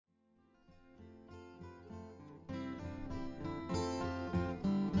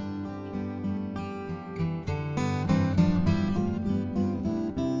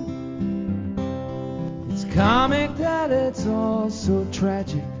comic that it's all so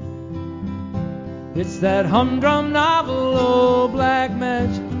tragic. It's that humdrum novel, oh, black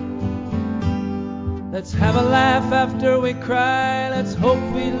magic. Let's have a laugh after we cry. Let's hope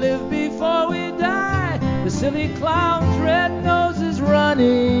we live before we die. The silly clown's red nose is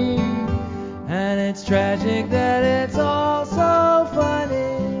running, and it's tragic that it's all so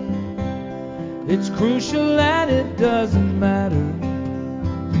funny. It's crucial and it doesn't matter.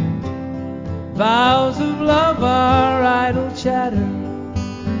 Vows of love are idle chatter.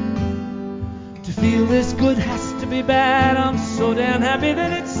 To feel this good has to be bad. I'm so damn happy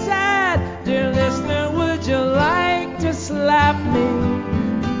that it's sad. Dear listener, would you like to slap me?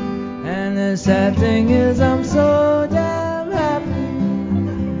 And the sad thing is I'm so damn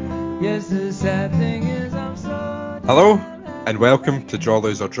happy. Yes, the sad thing is I'm so damn Hello, happy. and welcome to Draw,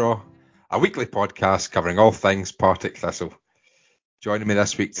 Lose or Draw, a weekly podcast covering all things Partick Thistle. Joining me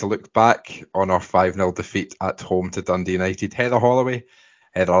this week to look back on our 5-0 defeat at home to Dundee United, Heather Holloway.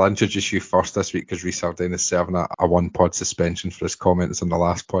 Heather, I'll introduce you first this week because Rhys Hardane is serving a one-pod suspension for his comments on the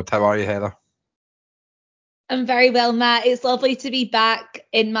last pod. How are you, Heather? I'm very well, Matt. It's lovely to be back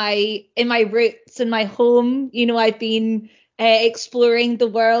in my roots, in my home. You know, I've been exploring the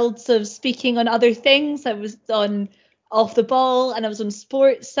worlds of speaking on other things. I was on Off the Ball and I was on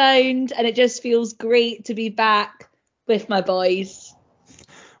Sports Sound, and it just feels great to be back with my boys.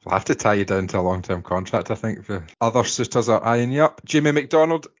 We'll have to tie you down to a long-term contract, I think. The other suitors are eyeing you up. Jamie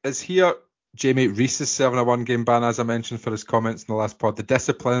McDonald is here. Jamie, Rhys is serving a one-game ban, as I mentioned, for his comments in the last pod. The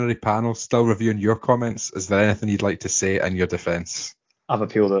disciplinary panel still reviewing your comments. Is there anything you'd like to say in your defence? I've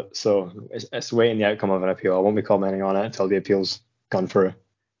appealed it, so it's waiting the outcome of an appeal. I won't be commenting on it until the appeal's gone through.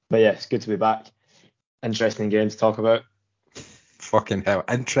 But yeah, it's good to be back. Interesting game to talk about. Fucking hell.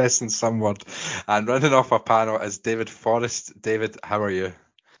 Interesting, some word. And running off our panel is David Forrest. David, how are you?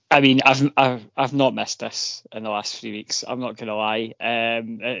 I mean, I've not missed this in the last 3 weeks. I'm not gonna lie.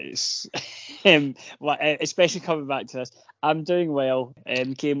 It's especially coming back to this. I'm doing well.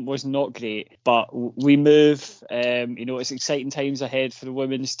 Game was not great, but we move. It's exciting times ahead for the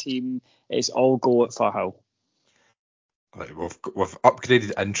women's team. It's all go at Firhill. Right, we've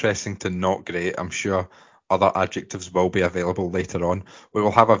upgraded interesting to not great. I'm sure other adjectives will be available later on. We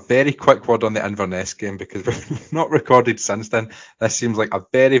will have a very quick word on the Inverness game because we've not recorded since then. This seems like a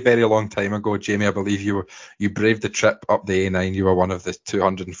very, very long time ago. Jamie, I believe you braved the trip up the A9. You were one of the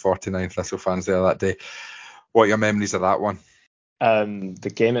 249 Thistle fans there that day. What are your memories of that one?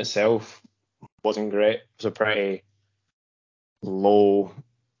 The game itself wasn't great. It was a pretty low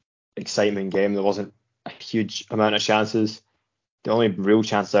excitement game. There wasn't a huge amount of chances. The only real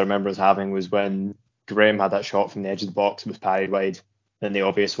chances I remember us having was when Graham had that shot from the edge of the box. It was parried wide. Then the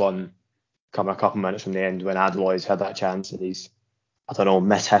obvious one coming a couple minutes from the end when Adloy's had that chance and he's,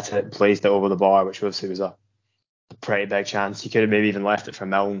 mishit it, placed it over the bar, which obviously was a pretty big chance. He could have maybe even left it for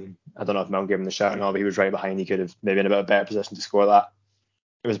Milne. I don't know if Milne gave him the shot or not, but he was right behind. He could have maybe in a bit of a better position to score that.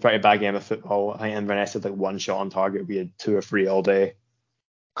 It was a pretty bad game of football. I think Inverness had like one shot on target. We had 2 or 3 all day.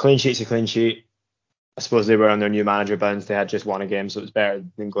 Clean sheet's a clean sheet. I suppose they were on their new manager bounce. They had just won a game, so it was better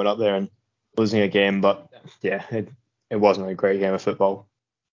than going up there and losing a game. But yeah, it wasn't a great game of football.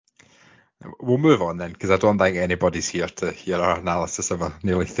 We'll move on then, because I don't think anybody's here to hear our analysis of a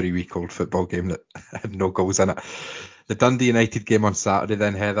nearly 3-week-old football game that had no goals in it. The Dundee United game on Saturday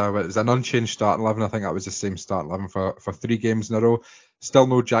then, Heather, it was an unchanged starting 11. I think that was the same starting 11 for 3 games in a row. Still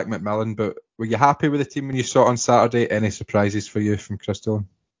no Jack McMillan, but were you happy with the team when you saw it on Saturday? Any surprises for you from Chris Dillon?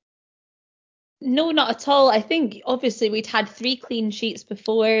 No, not at all. I think obviously we'd had 3 clean sheets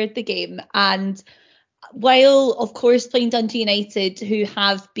before the game, and while of course playing Dundee United, who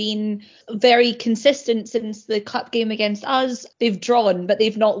have been very consistent since the cup game against us, they've drawn but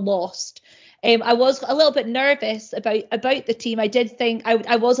they've not lost. I was a little bit nervous about the team. I did think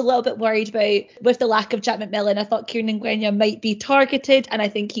I was a little bit worried about with the lack of Jack McMillan. I thought Kieran Ngwenya might be targeted, and I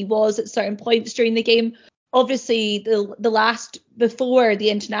think he was at certain points during the game. Obviously, the last before the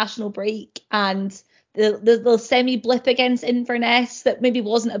international break and the semi blip against Inverness that maybe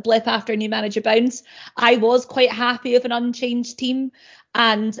wasn't a blip after a new manager bounce, I was quite happy with an unchanged team,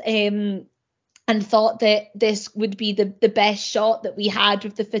 and thought that this would be the best shot that we had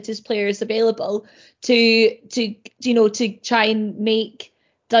with the fittest players available to try and make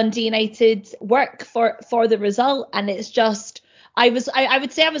Dundee United work for the result. And it's just I would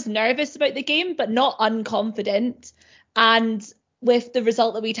say I was nervous about the game, but not unconfident. And with the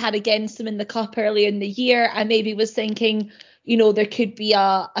result that we'd had against them in the cup earlier in the year, I maybe was thinking, there could be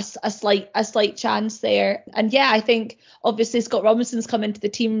a slight chance there. And yeah, I think obviously Scott Robinson's come into the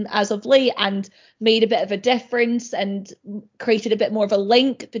team as of late and made a bit of a difference and created a bit more of a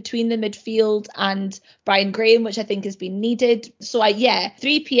link between the midfield and Brian Graham, which I think has been needed. So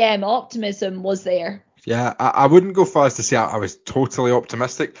 3 p.m. optimism was there. Yeah, I wouldn't go far as to say I was totally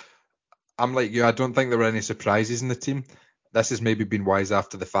optimistic. I'm like you, I don't think there were any surprises in the team. This has maybe been wise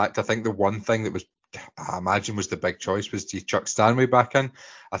after the fact. I think the one thing that I imagine was the big choice was to chuck Stanway back in.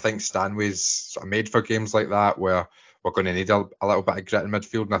 I think Stanway's sort of made for games like that where we're going to need a little bit of grit in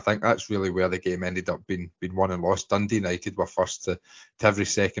midfield, and I think that's really where the game ended up being won and lost. Dundee United were first to every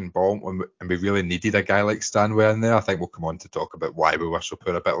second ball, and we really needed a guy like Stanway in there. I think we'll come on to talk about why we were so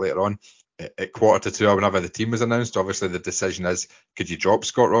poor a bit later on. At 1:45, whenever the team was announced, obviously the decision is, could you drop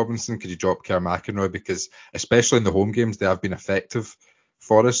Scott Robinson? Could you drop Kerr McInroy? Because especially in the home games, they have been effective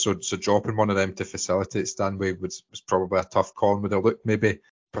for us. So dropping one of them to facilitate Stanway was probably a tough call, and would have looked, maybe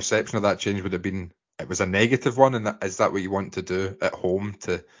perception of that change would have been it was a negative one. And is that what you want to do at home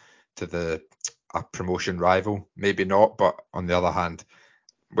to a promotion rival? Maybe not, but on the other hand,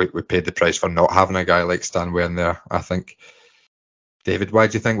 we paid the price for not having a guy like Stanway in there, I think. David, why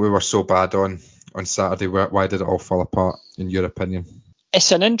do you think we were so bad on Saturday? Why did it all fall apart, in your opinion?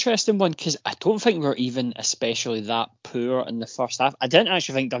 It's an interesting one because I don't think we were even especially that poor in the first half. I didn't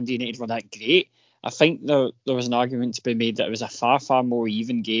actually think Dundee United were that great. I think there was an argument to be made that it was a far, far more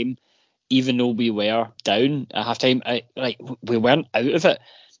even game, even though we were down at half-time. We weren't out of it.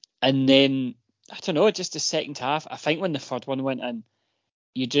 And then, I don't know, just the second half, I think when the third one went in,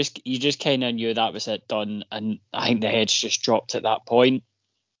 you just kind of knew that was it, done, and I think the heads just dropped at that point.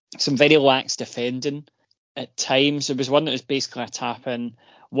 Some very lax defending at times. There was one that was basically a tap in,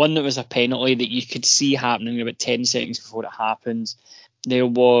 one that was a penalty that you could see happening about 10 seconds before it happens. There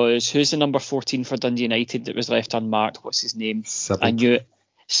was, who's the number 14 for Dundee United that was left unmarked? What's his name? Sibbald. I knew it.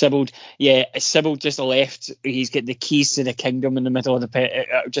 Sibbald. Yeah, Sibbald just left. He's got the keys to the kingdom in the middle of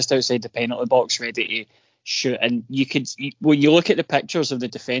just outside the penalty box, ready to shoot. And when you look at the pictures of the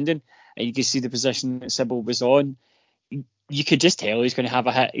defending and you can see the position that Sibbald was on, you could just tell he's going to have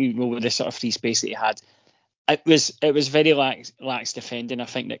a hit, with the sort of free space that he had. It was very lax defending, I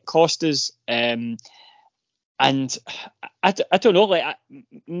think, that cost us. And I don't know,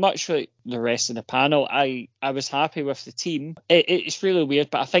 much like the rest of the panel, I was happy with the team. It's really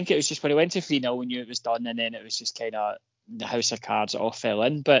weird, but I think it was just when it went to 3-0, we knew it was done, and then it was just kind of the house of cards, it all fell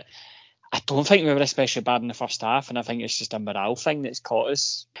in. But I don't think we were especially bad in the first half, and I think it's just a morale thing that's caught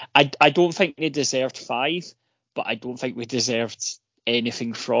us. I don't think they deserved 5, but I don't think we deserved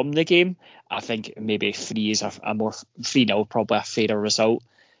anything from the game. I think maybe 3 is a more 3-0, probably a fairer result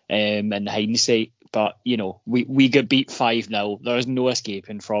in hindsight. But, we got beat 5-0. There's no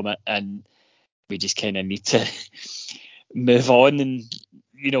escaping from it. And we just kind of need to move on and,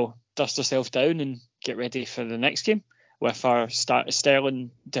 dust ourselves down and get ready for the next game with our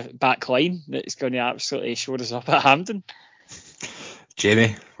Sterling back line that's going to absolutely show us up at Hampden.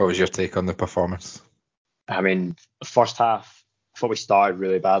 Jamie, what was your take on the performance? I mean, first half, I thought we started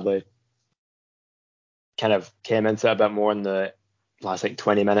really badly. Kind of came into it a bit more in the last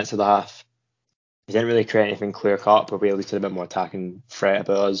 20 minutes of the half. We didn't really create anything clear cut, but we at least had a bit more attacking threat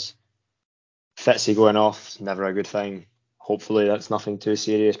about us. Fitzy going off, never a good thing. Hopefully that's nothing too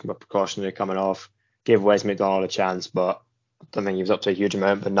serious, but precautionary coming off. Gave Wes McDonald a chance, but I don't think he was up to a huge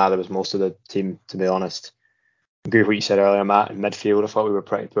amount, but neither was most of the team, to be honest. I agree with what you said earlier, Matt. In midfield, I thought we were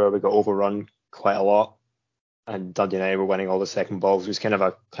pretty poor. We got overrun quite a lot, and Dundee United were winning all the second balls. It was kind of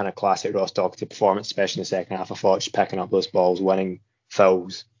a classic Ross Docherty performance, especially in the second half. I thought just picking up those balls, winning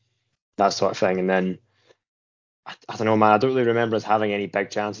fouls, that sort of thing. And then, I don't know, man, I don't really remember us having any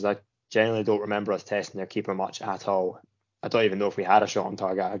big chances. I generally don't remember us testing their keeper much at all. I don't even know if we had a shot on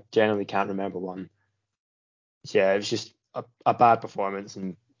target. I generally can't remember one. Yeah, it was just a bad performance,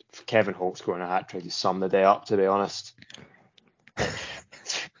 and for Kevin Holt scoring a hat-trick to sum the day up, to be honest.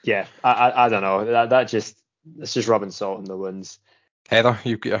 Yeah, I don't know. It's just rubbing salt in the wounds. Heather,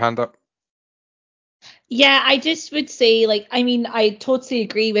 you've got your hand up. Yeah, I just would say, I totally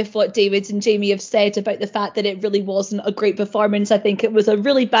agree with what David and Jamie have said about the fact that it really wasn't a great performance. I think it was a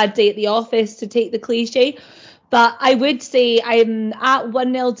really bad day at the office, to take the cliche. But I would say I'm at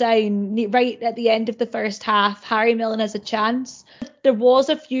 1-0 down, right at the end of the first half. Harry Millen has a chance. There was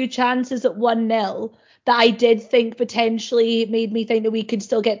a few chances at 1-0 that I did think potentially made me think that we could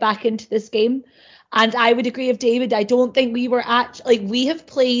still get back into this game. And I would agree with David. I don't think we were we have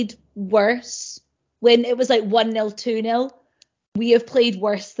played worse when it was 1-0, 2-0. We have played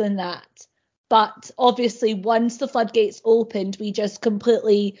worse than that. But obviously, once the floodgates opened, we just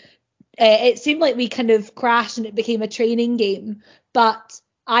completely it seemed like we kind of crashed and it became a training game. But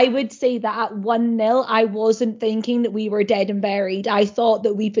I would say that at 1-0, I wasn't thinking that we were dead and buried. I thought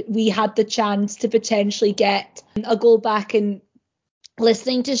that we had the chance to potentially get a goal back. And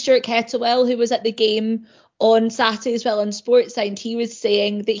listening to Stuart Kettlewell, who was at the game on Saturday as well on Sportside, he was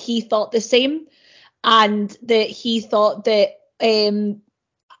saying that he thought the same, and that he thought that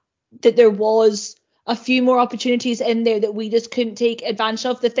that there was a few more opportunities in there that we just couldn't take advantage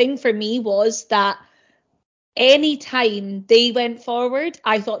of. The thing for me was that any time they went forward,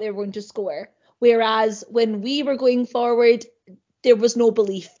 I thought they were going to score. Whereas when we were going forward, there was no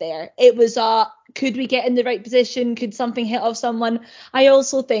belief there. It was could we get in the right position? Could something hit off someone? I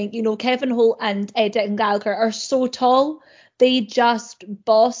also think, Kevin Holt and Declan Gallagher are so tall. They just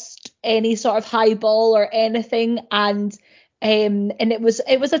bossed any sort of high ball or anything, and it was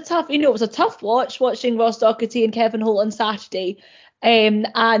a tough, it was a tough watching Ross Docherty and Kevin Holt on Saturday. And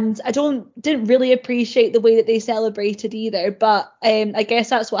I didn't really appreciate the way that they celebrated either. But I guess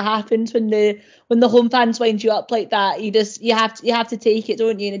that's what happens when the home fans wind you up like that. You have to take it,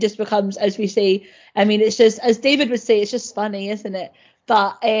 don't you? And it just becomes, as we say, I mean, it's just, as David would say, it's just funny, isn't it?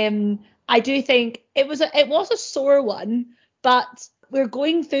 But I do think it was a sore one, but we're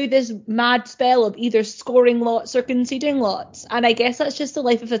going through this mad spell of either scoring lots or conceding lots. And I guess that's just the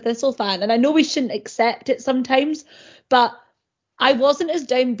life of a Thistle fan. And I know we shouldn't accept it sometimes, but I wasn't as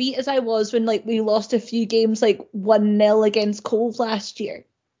downbeat as I was when we lost a few games 1-0 against Cove last year.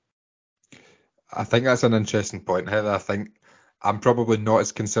 I think that's an interesting point, Heather. I think I'm probably not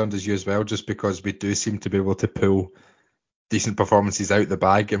as concerned as you as well, just because we do seem to be able to pull decent performances out the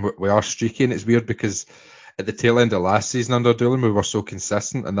bag, and we are streaky. And it's weird because at the tail end of last season under Doolan, we were so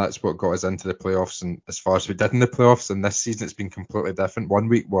consistent, and that's what got us into the playoffs and as far as we did in the playoffs. And this season it's been completely different. One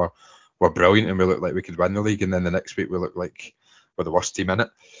week we're brilliant and we look like we could win the league, and then the next week we look like we're the worst team in it.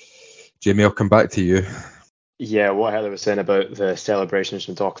 Jamie, I'll come back to you. Yeah, what Heather was saying about the celebrations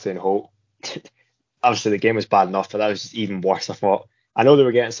from Docherty and Holt. Obviously the game was bad enough, but that was just even worse, I thought. I know they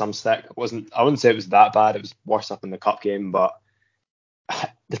were getting some stick. I wouldn't say it was that bad. It was worse up in the cup game, but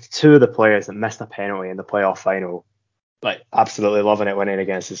the two of the players that missed a penalty in the playoff final, absolutely loving it winning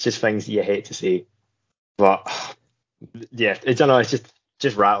against. It's just things that you hate to see. But yeah, I don't know. It's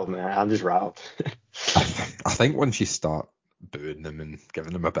just rattled, man. I'm just rattled. I think once you start booing them and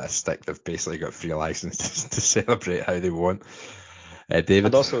giving them a bit of stick, they've basically got free license to celebrate how they want. David?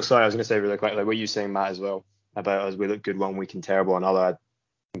 And also, sorry, I was going to say really quickly, what you saying, Matt, as well, about us, we look good one week and terrible another. I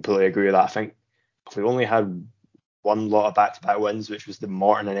completely agree with that. I think if we only had one lot of back-to-back wins, which was the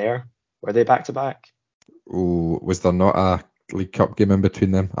Morton and Ayr, were they back-to-back? Oh, was there not a League Cup game in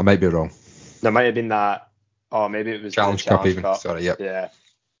between them? I might be wrong. There might have been that. Oh, maybe it was Challenge the Cup Challenge even. Cup. Sorry, yep. Yeah.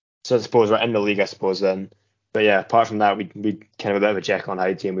 So I suppose we're in the league, I suppose, then. But yeah, apart from that, we kind of a bit of a Jekyll and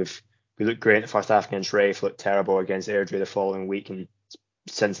Hyde team. We looked great in the first half against Rafe, looked terrible against Airdrie the following week, and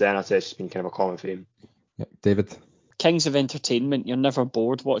since then, I'd say it's been kind of a common theme. Yep. David? Kings of entertainment, you're never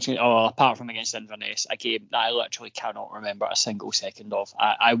bored watching it. Oh, apart from against Inverness, a game that I literally cannot remember a single second of.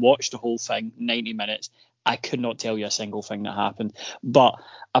 I watched the whole thing, 90 minutes. I could not tell you a single thing that happened. But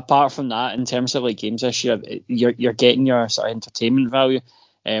apart from that, in terms of games this year, you're getting your sort of entertainment value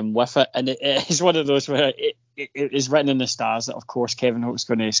with it. And it is one of those where it is written in the stars that, of course, Kevin Holt's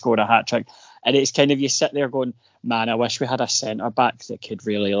going to score a hat-trick. And it's kind of, you sit there going, man, I wish we had a centre-back that could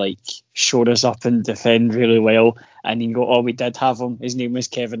really, shore us up and defend really well. And you go, oh, we did have him. His name was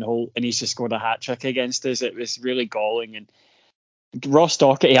Kevin Holt, and he's just scored a hat-trick against us. It was really galling. And Ross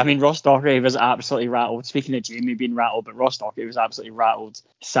Docherty was absolutely rattled. Speaking of Jamie being rattled, but Ross Docherty was absolutely rattled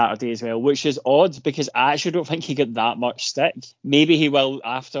Saturday as well, which is odd because I actually don't think he got that much stick. Maybe he will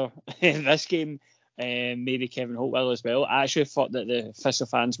after this game. Maybe Kevin Holt will as well. I actually thought that the Thistle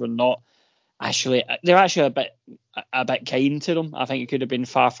fans were not they're actually a bit kind to them. I think it could have been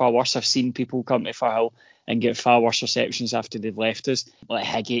far, far worse. I've seen people come to Firhill and get far worse receptions after they've left us, like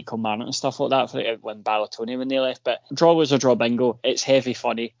Higgate, Kilmarnock and stuff like that, when Ballatonia when they left. But draw was a draw bingo. It's heavy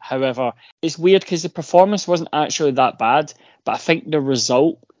funny. However, it's weird because the performance wasn't actually that bad, but I think the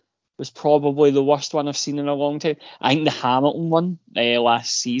result was probably the worst one I've seen in a long time. I think the Hamilton one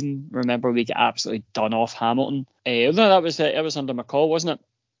last season, remember we got absolutely done off Hamilton. No, that was it was under McCall, wasn't it?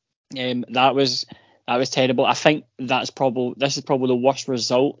 That was terrible. I think this is probably the worst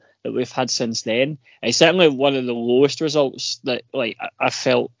result that we've had since then. It's certainly one of the lowest results that I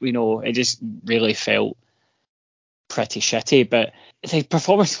felt. It just really felt pretty shitty. But the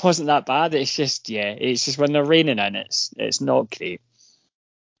performance wasn't that bad. It's just when they're raining in, it's not great.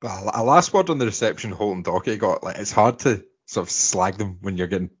 Well, a last word on the reception Holt and Docherty got. It's hard to sort of slag them when you're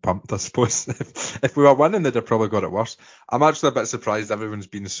getting pumped, I suppose. If we were winning, they'd have probably got it worse. I'm actually a bit surprised everyone's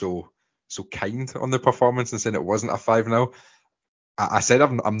been so so kind on the performance and saying it wasn't a 5-0. I said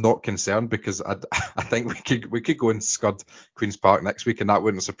I'm not concerned because I think we could go and scud Queen's Park next week and that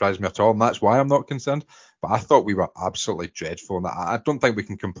wouldn't surprise me at all, and that's why I'm not concerned. But I thought we were absolutely dreadful, and I don't think we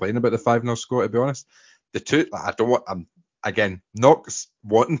can complain about the 5-0 score, to be honest. The two, I'm again not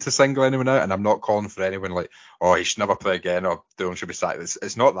wanting to single anyone out, and I'm not calling for anyone like, oh, he should never play again or Dillon should be sacked.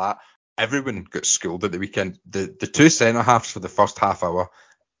 It's not that. Everyone got schooled at the weekend. The two centre halves for the first half hour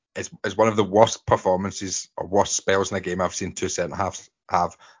is one of the worst performances or worst spells in a game I've seen two centre halves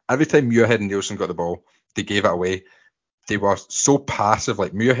have. Every time Muirhead and Nielsen got the ball, they gave it away. They were so passive.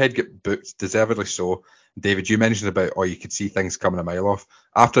 Like Muirhead get booked, deservedly so. David, you mentioned about, you could see things coming a mile off.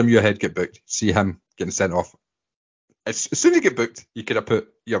 After Muirhead get booked, see him getting sent off. As soon as you get booked, you could have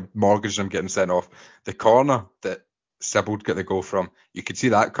put your mortgage on him getting sent off. The corner that Sibbald got the goal from, you could see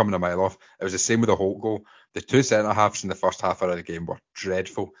that coming a mile off. It was the same with the Holt goal. The two centre halves in the first half hour of the game were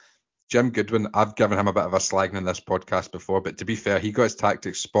dreadful. Jim Goodwin, I've given him a bit of a slagging in this podcast before, but to be fair, he got his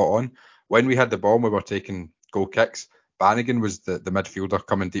tactics spot on. When we had the ball and we were taking goal kicks, Bannigan was the midfielder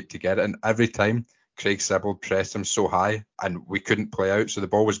coming deep to get it, and every time Craig Sibbald pressed him so high and we couldn't play out, so the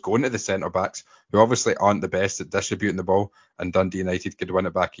ball was going to the centre backs, who obviously aren't the best at distributing the ball, and Dundee United could win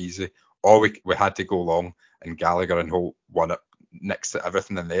it back easy. Or we had to go long, and Gallagher and Holt won it next to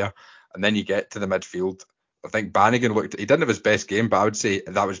everything in there. And then you get to the midfield. I think Bannigan he didn't have his best game, but I would say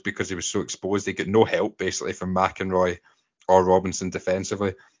that was because he was so exposed. He got no help basically from McInroy or Robinson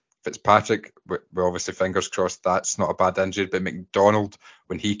defensively. Fitzpatrick, we're obviously fingers crossed that's not a bad injury, but McDonald,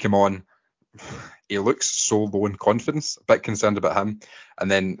 when he came on, he looks so low in confidence. A bit concerned about him. And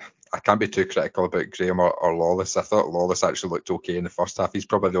then I can't be too critical about Graham or Lawless. I thought Lawless actually looked okay in the first half. He's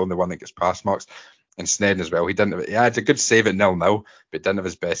probably the only one that gets pass marks. And Snedden as well. He had a good save at 0-0, but didn't have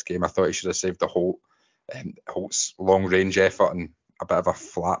his best game. I thought he should have saved the Holt's long range effort and a bit of a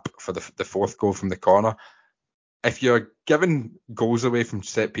flap for the fourth goal from the corner. If you're giving goals away from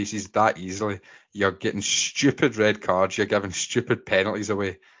set pieces that easily, you're getting stupid red cards, you're giving stupid penalties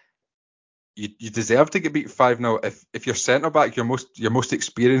away. You deserve to get beat 5-0. If your centre back, your most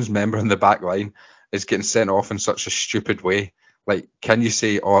experienced member in the back line, is getting sent off in such a stupid way, like, can you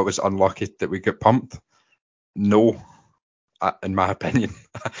say, it was unlucky that we got pumped? No, in my opinion.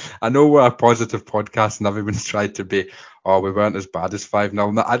 I know we're a positive podcast and everyone's tried to be, we weren't as bad as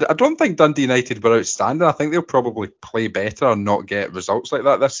 5-0. I don't think Dundee United were outstanding. I think they'll probably play better and not get results like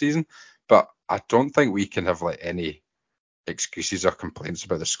that this season. But I don't think we can have any excuses or complaints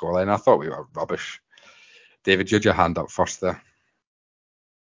about the scoreline. I thought we were rubbish. David, you had your hand up first there.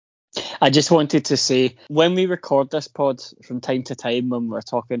 I just wanted to say, when we record this pod from time to time when we're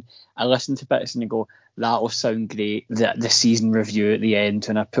talking, I listen to bits and I go, that'll sound great, the season review at the end,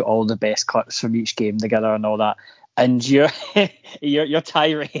 and I put all the best clips from each game together and all that. And your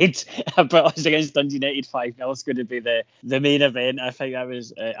tirade about us against Dundee United 5-0 is going to be the main event. I think that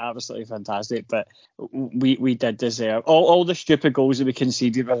was absolutely fantastic. But we did deserve all the stupid goals that we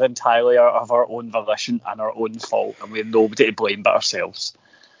conceded were entirely of our own volition and our own fault, and we have nobody to blame but ourselves.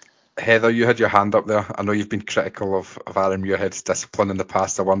 Heather, you had your hand up there. I know you've been critical of Aaron Muirhead's discipline in the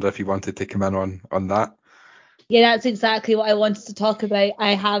past. I wonder if you wanted to come in on that. Yeah, that's exactly what I wanted to talk about.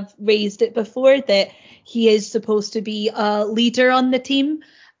 I have raised it before that he is supposed to be a leader on the team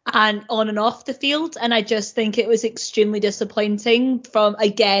and on and off the field. And I just think it was extremely disappointing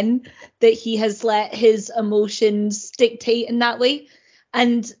that he has let his emotions dictate in that way.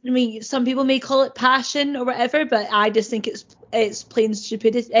 And I mean, some people may call it passion or whatever, but I just think it's plain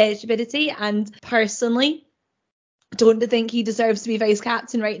stupidity. And personally, don't think he deserves to be vice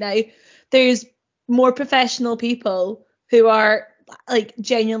captain right now. There's more professional people who are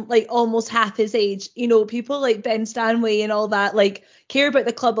genuine, almost half his age, people like Ben Stanway and all that, care about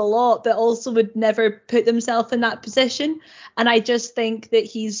the club a lot, but also would never put themselves in that position. And I just think that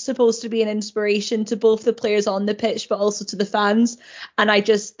he's supposed to be an inspiration to both the players on the pitch, but also to the fans. And I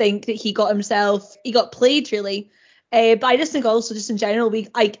just think that he got played really. But I just think also just in general,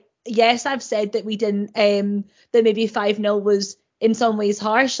 yes, I've said that we didn't, that maybe 5-0 was in some ways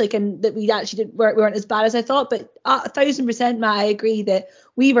harsh, and that we actually weren't as bad as I thought. But 1,000%, Matt, I agree that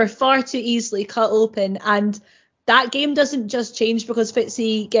we were far too easily cut open, and that game doesn't just change because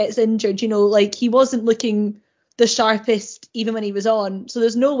Fitzy gets injured. He wasn't looking the sharpest even when he was on, so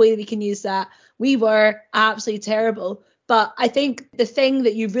there's no way that we can use that. We were absolutely terrible. But I think the thing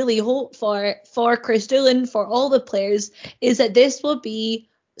that you really hope for Chris Doolan, for all the players, is that this will be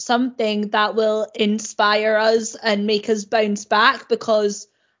something that will inspire us and make us bounce back, because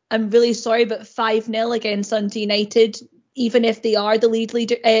I'm really sorry, but 5-0 against Dundee United, even if they are the league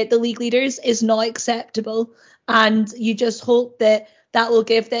leaders, is not acceptable. And you just hope that that will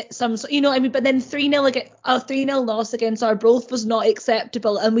give that some, what I mean. But then 3-0 loss against Arbroath was not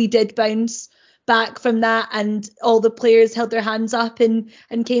acceptable, and we did bounce back from that, and all the players held their hands up and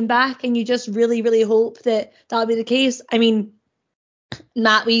came back, and you just really, really hope that that'll be the case. I mean,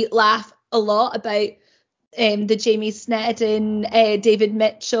 Matt, we laugh a lot about the Jamie Snedden, David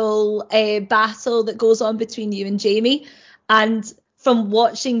Mitchell battle that goes on between you and Jamie. And from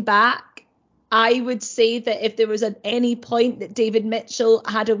watching back, I would say that if there was at any point that David Mitchell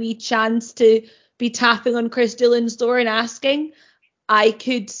had a wee chance to be tapping on Chris Dillon's door and asking, I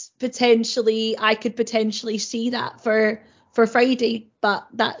could potentially see that for Friday. But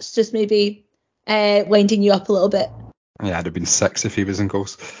that's just maybe winding you up a little bit. Yeah, it'd have been 6 if he was in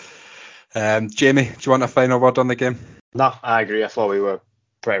goals. Jamie, do you want a final word on the game? No, I agree. I thought we were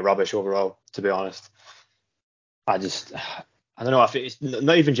pretty rubbish overall, to be honest. I don't know if it's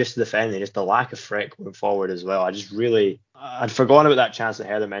not even just the defending, just the lack of threat going forward as well. I'd forgotten about that chance that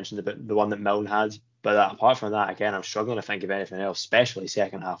Heather mentioned, about the one that Milne had. But apart from that, again, I'm struggling to think of anything else, especially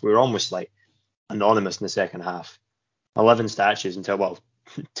second half. We were almost like anonymous in the second half. 11 statues until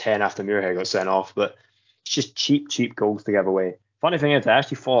 10 after Muirhead got sent off. But it's just cheap goals to give away. Funny thing is, I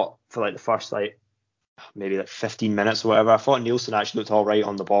actually thought for the first maybe 15 minutes or whatever, I thought Nielsen actually looked all right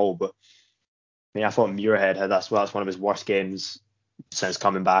on the ball, but I thought Muirhead that's one of his worst games since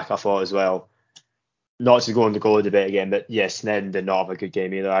coming back, I thought as well. Not to go on the goal debate again, but yes, Snedden did not have a good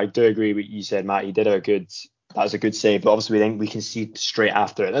game either. I do agree with what you said, Matt. That was a good save, but obviously we think we concede straight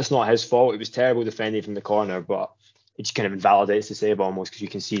after it. That's not his fault. It was terrible defending from the corner, but it just kind of invalidates the save almost, because you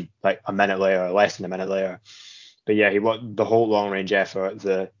concede a minute later or less than a minute later. But yeah, the whole long range effort,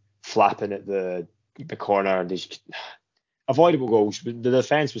 the flapping at the corner, and these avoidable goals. But the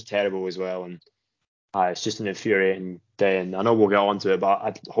defence was terrible as well, and it's just an infuriating day. And I know we'll get on to it, but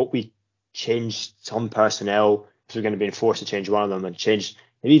I hope we change some personnel, if we're going to be forced to change one of them, and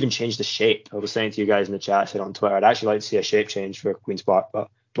maybe even change the shape. I was saying to you guys in the chat, I said on Twitter, I'd actually like to see a shape change for Queen's Park, but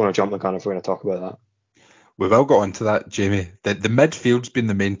don't want to jump the gun if we're going to talk about that. We will get on to that, Jamie. The midfield's been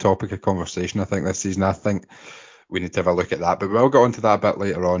the main topic of conversation, I think, this season. I think we need to have a look at that, but we'll get on to that a bit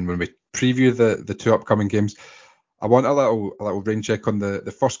later on when we preview the 2 upcoming games. I want a little rain check on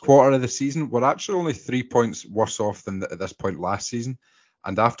the first quarter of the season. We're actually only 3 points worse off than at this point last season.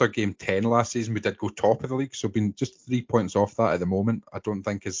 And after game 10 last season, we did go top of the league. So being just 3 points off that at the moment, I don't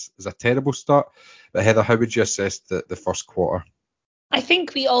think is a terrible start. But Heather, how would you assess the first quarter? I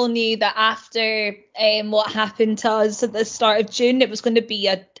think we all knew that after what happened to us at the start of June, it was going to be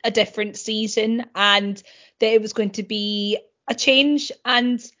a different season, and that it was going to be a change.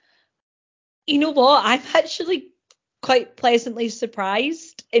 And you know what? I'm actually quite pleasantly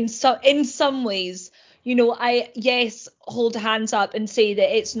surprised in some ways. I hold hands up and say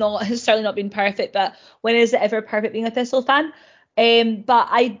that it's certainly not been perfect, but when is it ever perfect being a Thistle fan? But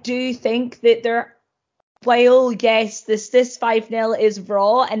I do think that while yes, this 5-0 is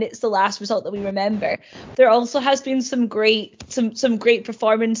raw and it's the last result that we remember, there also has been some great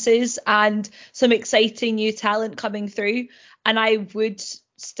performances and some exciting new talent coming through. And I would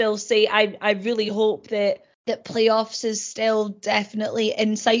still say I really hope that playoffs is still definitely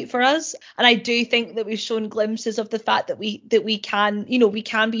in sight for us. And I do think that we've shown glimpses of the fact that we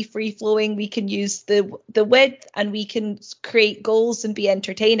can be free flowing, we can use the width, and we can create goals and be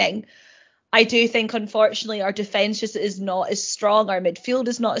entertaining. I do think, unfortunately, our defence just is not as strong. Our midfield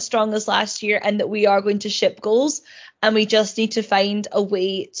is not as strong as last year, and that we are going to ship goals. And we just need to find a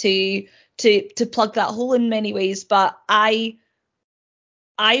way to plug that hole in many ways. But I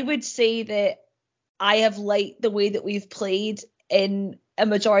would say that I have liked the way that we've played in a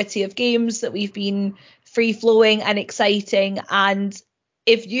majority of games, that we've been free flowing and exciting. And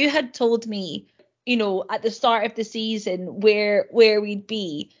if you had told me, at the start of the season where we'd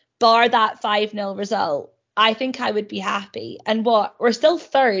be, bar that 5-0 result, I think I would be happy. And we're still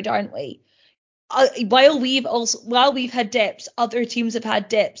third, aren't we? While we've had dips, other teams have had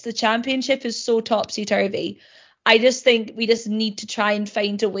dips. The championship is so topsy-turvy. I just think we just need to try and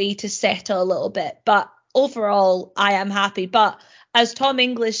find a way to settle a little bit. But overall, I am happy. But as Tom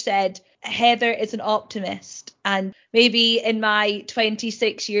English said, Heather is an optimist. And maybe in my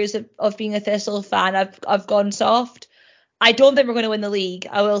 26 years of being a Thistle fan, I've gone soft. I don't think we're going to win the league.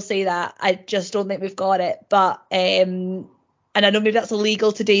 I will say that. I just don't think we've got it. But and I know maybe that's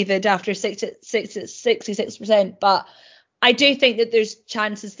illegal to David after 66%, but I do think that there's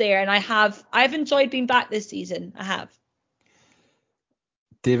chances there, and I've enjoyed being back this season. I have.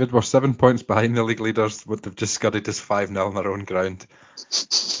 David, we're 7 points behind the league leaders. They've just scudded us 5-0 on their own ground.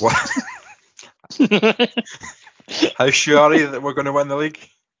 What? How sure are you that we're going to win the league?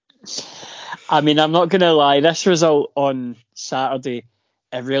 I mean, I'm not going to lie. This result on Saturday,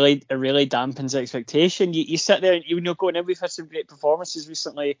 it really dampens expectation. You sit there and going in. We've had some great performances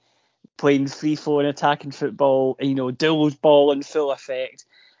recently, playing free flowing attacking football. Duels ball in full effect,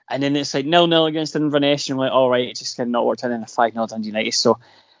 and then it's like 0-0 against Inverness, and you're like, all right, it just not worked, and then a 5-0 Dundee United. So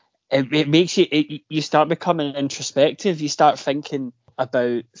it makes you start becoming introspective. You start thinking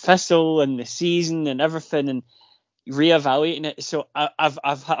about Thistle and the season and everything, and reevaluating it. So I've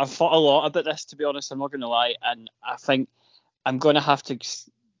thought a lot about this, to be honest. I'm not going to lie, and I think I'm going to have to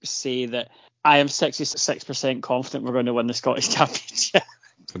say that I am 66% confident we're going to win the Scottish Championship.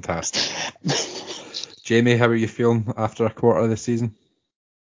 Fantastic. Jamie, how are you feeling after a quarter of the season?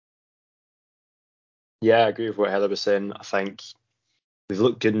 Yeah, I agree with what Heather was saying. I think we've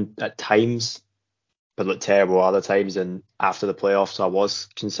looked good at times, but looked terrible other times. And after the playoffs, I was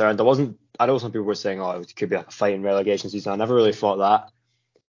concerned. I know some people were saying, oh, it could be like a fighting relegation season. I never really thought that,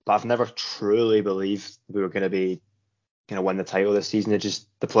 but I've never truly believed we were going to win the title this season. It's just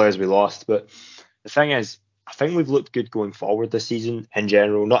the players we lost. But the thing is, I think we've looked good going forward this season in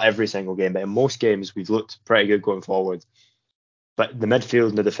general. Not every single game, but in most games we've looked pretty good going forward. But the midfield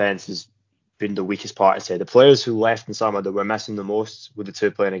and the defence has been the weakest part, I'd say. The players who left in summer that were missing the most were the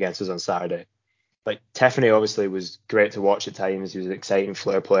two playing against us on Saturday. Like, Tiffany obviously was great to watch at times. He was an exciting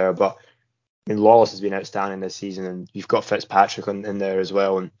flair player, but Lawless has been outstanding this season, and you've got Fitzpatrick in there as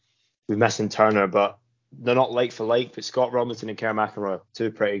well, and we're missing Turner, but they're not like for like. But Scott Robinson and Kerr McEnroe are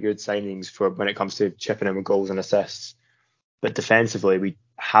two pretty good signings for when it comes to chipping in with goals and assists. But defensively, we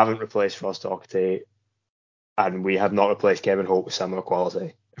haven't replaced Frost Doherty, and we have not replaced Kevin Holt with similar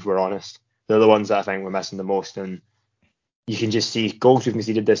quality, if we're honest. They're the ones that I think we're missing the most, and you can just see goals we've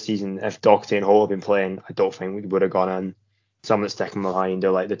conceded this season. If Doherty and Holt have been playing, I don't think we would have gone in. Some that stick in behind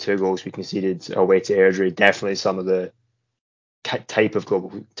are like the two goals we conceded away to Airdrie. Definitely some of the type of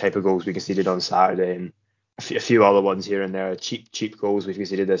goals we conceded on Saturday, and a few other ones here and there, cheap goals we've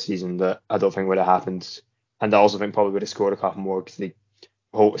conceded this season that I don't think would have happened. And I also think probably would have scored a couple more because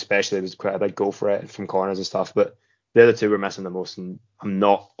Holt especially was quite a big goal threat from corners and stuff. But the other two were missing the most, and I'm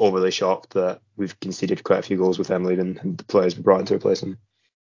not overly shocked that we've conceded quite a few goals with them leaving and the players we brought in to replace them.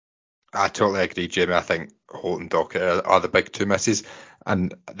 I totally agree, Jamie. I think Holt and Dockett are the big two misses.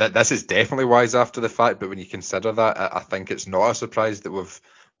 And this is definitely wise after the fact, but when you consider that, I think it's not a surprise that we've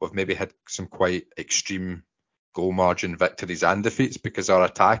maybe had some quite extreme goal margin victories and defeats, because our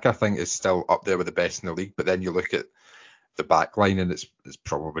attack, I think, is still up there with the best in the league. But then you look at the back line and it's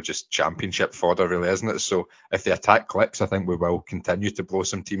probably just championship fodder, really, isn't it? So if the attack clicks, I think we will continue to blow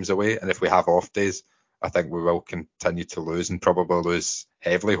some teams away. And if we have off days, I think we will continue to lose, and probably lose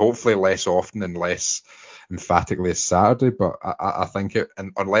heavily, hopefully less often and less emphatically as Saturday. But I think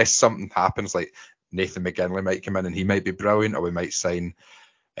and unless something happens, like Nathan McGinley might come in and he might be brilliant, or we might sign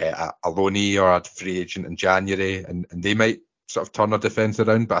a loanee or a free agent in January and they might sort of turn our defence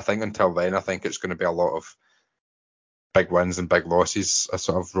around. But I think until then, I think it's going to be a lot of big wins and big losses, a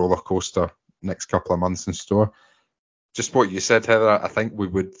sort of roller coaster next couple of months in store. Just what you said, Heather, I think we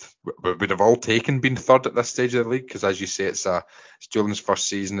would have all taken being third at this stage of the league, because as you say, it's Julian's first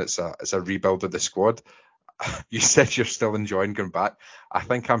season, it's a rebuild of the squad. You said you're still enjoying going back. I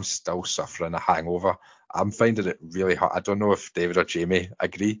think I'm still suffering a hangover. I'm finding it really hard. I don't know if David or Jamie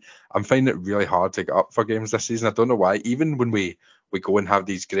agree. I'm finding it really hard to get up for games this season. I don't know why. Even when we go and have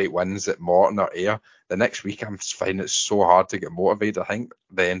these great wins at Morton or Ayr, the next week I'm just finding it so hard to get motivated. I think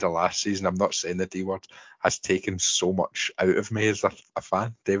the end of last season, I'm not saying the D word, has taken so much out of me as a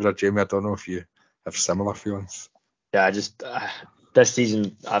fan. David or Jamie, I don't know if you have similar feelings. Yeah, I just this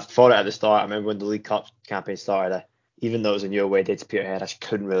season, I thought it at the start. I remember when the League Cup campaign started, even though it was a new away day to Peterhead, I just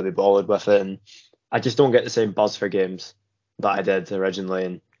couldn't really be bothered with it, and I just don't get the same buzz for games that I did originally.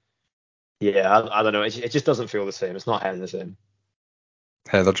 And yeah, I don't know, it just doesn't feel the same. It's not hitting the same.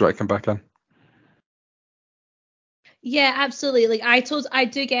 Heather, do you want to come back in? Yeah, absolutely. Like I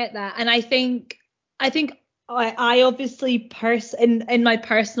do get that, and I think I obviously in my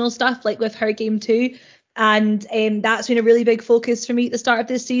personal stuff, like with her game too, and that's been a really big focus for me at the start of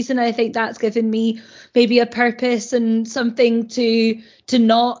this season. I think that's given me maybe a purpose and something to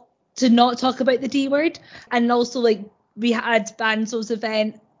not talk about the D word. And also, like, we had Banzo's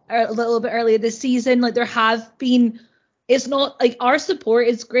event a little bit earlier this season. Like, there have been, it's not like our support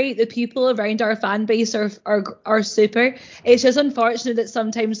is great. The people around our fan base are super. It's just unfortunate that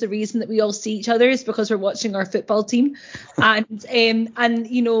sometimes the reason that we all see each other is because we're watching our football team. And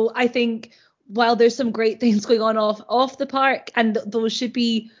I think while there's some great things going on off the park, and those should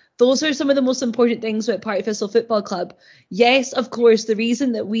be those are some of the most important things about Partick Thistle Football Club. Yes, of course, the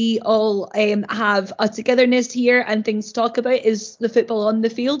reason that we all have a togetherness here and things to talk about is the football on the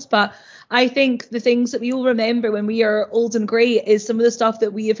field. But I think the things that we will remember when we are old and grey is some of the stuff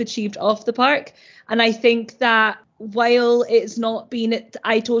that we have achieved off the park. And I think that while it's not been,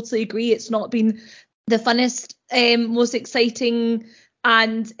 I totally agree, it's not been the funnest, most exciting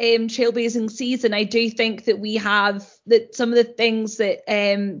and trailblazing season, I do think that we have that some of the things that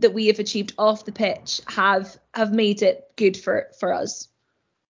that we have achieved off the pitch have made it good for us.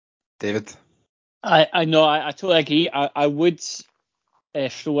 David? I know, I totally agree. I would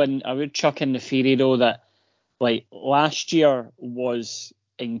I would chuck in the theory though that like last year was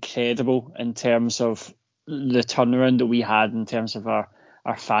incredible in terms of the turnaround that we had in terms of our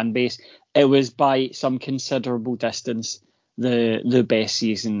fan base. It was by some considerable distance the best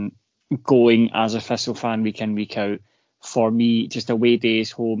season going as a Thistle fan week in, week out. For me, just away days,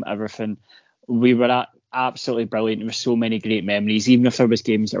 home, everything. We were absolutely brilliant. There were so many great memories, even if there was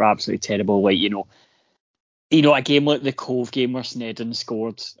games that were absolutely terrible, like, a game like the Cove game where Snedden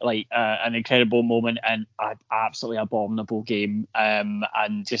scored, like an incredible moment and an absolutely abominable game. And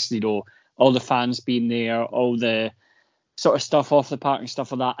just, all the fans being there, all the sort of stuff off the park and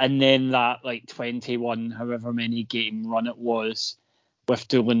stuff like that. And then that like 21, however many game run it was with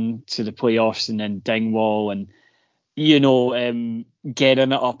Doolan to the playoffs and then Dingwall and,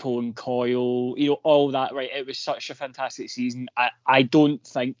 getting it up on Coyle, all that, right? It was such a fantastic season. I don't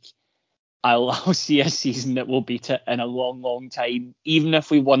think I'll see a season that will beat it in a long, long time, even if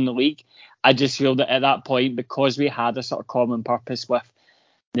we won the league. I just feel that at that point, because we had a sort of common purpose with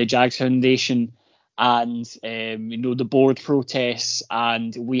the Jags Foundation and the board protests,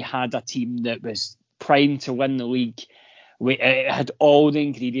 and we had a team that was primed to win the league. It had all the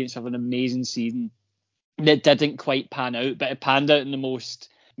ingredients of an amazing season that didn't quite pan out, but it panned out in the most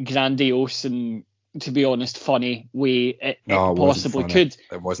grandiose and, to be honest, funny way it possibly could.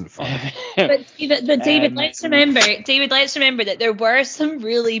 It wasn't funny. But David, let's remember that there were some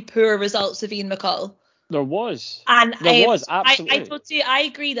really poor results of Ian McCall. There was. And there was, absolutely. I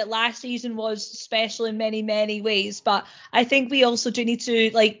agree that last season was special in many, many ways, but I think we also do need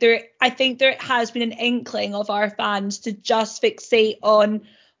to, I think there has been an inkling of our fans to just fixate on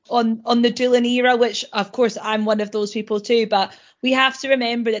the Doolan era, which of course I'm one of those people too, but we have to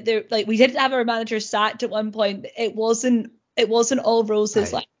remember that we did have our manager sacked at one point. It wasn't all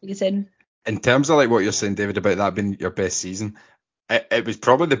roses last season. In terms of what you're saying, David, about that being your best season, it was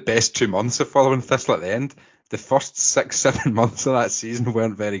probably the best 2 months of following Thistle at the end. The first 6-7 months of that season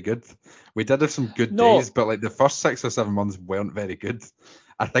weren't very good. We did have some good days, but the first 6 or 7 months weren't very good.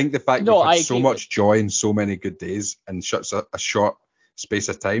 I think the fact we've had so much joy and so many good days in such a short space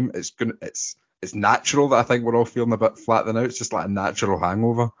of time, it's natural that I think we're all feeling a bit flat now. It's just like a natural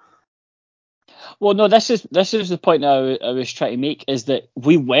hangover. Well, no, this is the point I was trying to make, is that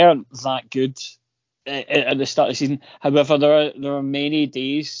we weren't that good at the start of the season. However, there are many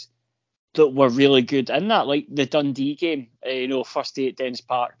days that were really good in that, like the Dundee game, first day at Dens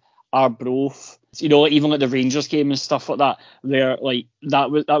Park, Arbroath, even like the Rangers game and stuff like that, where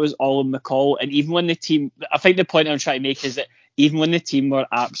that was all in McCall. And even when the team, I think the point I'm trying to make is that even when the team were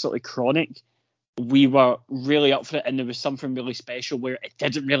absolutely chronic, we were really up for it, and there was something really special where it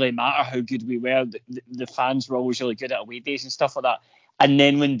didn't really matter how good we were. The fans were always really good at away days and stuff like that. And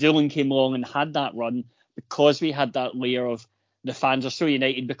then when Doolan came along and had that run, because we had that layer of the fans are so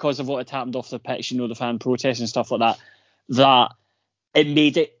united because of what had happened off the pitch, the fan protests and stuff like that, that it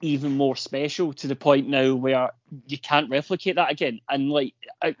made it even more special, to the point now where you can't replicate that again. And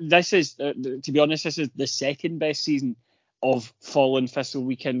this is, to be honest, this is the second best season of following Thistle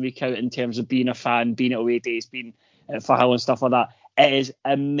week in, week out in terms of being a fan, being at away days, being at Firhill and stuff like that. It is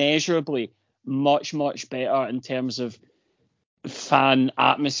immeasurably much, much better in terms of fan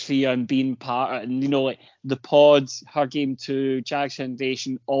atmosphere and being part of it. And, the pods, Her Game 2, Jags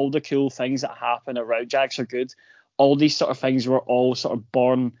Foundation, all the cool things that happen around Jags Are Good. All these sort of things were all sort of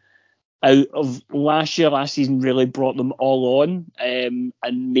born out of last year. Last season really brought them all on and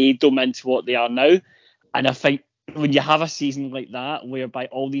made them into what they are now. And I think when you have a season like that, whereby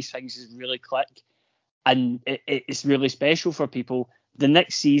all these things really click and it's really special for people, the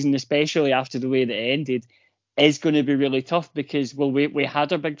next season, especially after the way that it ended, is going to be really tough because, we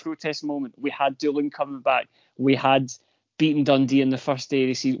had our big protest moment. We had Doolan coming back. We had beaten Dundee in the first day of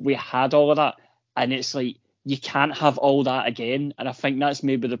the season. We had all of that. And it's you can't have all that again. And I think that's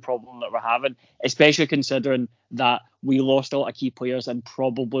maybe the problem that we're having, especially considering that we lost a lot of key players and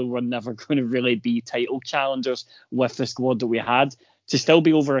probably were never going to really be title challengers with the squad that we had. To still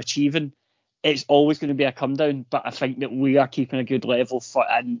be overachieving it's always going to be a come down, but I think that we are keeping a good level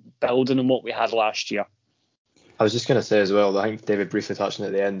and building on what we had last year. I was just going to say as well, I think David briefly touched on it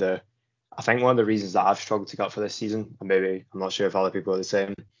at the end there. I think one of the reasons that I've struggled to gut for this season, and maybe I'm not sure if other people are the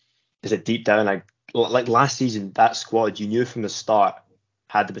same, is that deep down, like last season, that squad you knew from the start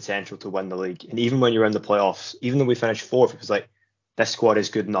had the potential to win the league. And even when you're in the playoffs, even though we finished fourth, it was like, this squad is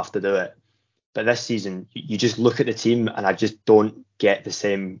good enough to do it. But this season, you just look at the team and I just don't get the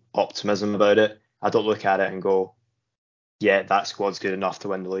same optimism about it. I don't look at it and go, yeah, that squad's good enough to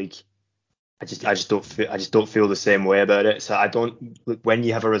win the league. I just don't feel the same way about it. So I don't. When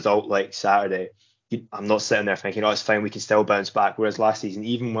you have a result like Saturday, I'm not sitting there thinking, oh, it's fine, we can still bounce back. Whereas last season,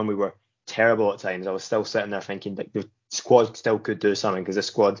 even when we were terrible at times, I was still sitting there thinking like the squad still could do something, because the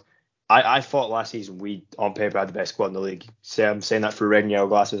squad. I thought last season we on paper had the best squad in the league. So I'm saying that through red and yellow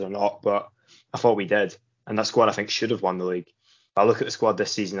glasses or not, but I thought we did, and that squad I think should have won the league. I look at the squad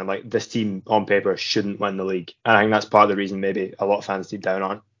this season, I'm like, this team on paper shouldn't win the league, and I think that's part of the reason maybe a lot of fans deep down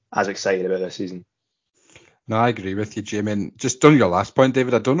aren't as excited about this season. No, I agree with you, Jamie. And just on your last point,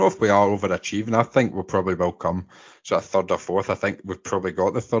 David, I don't know if we are overachieving. I think we probably will come sort of third or fourth. I think we've probably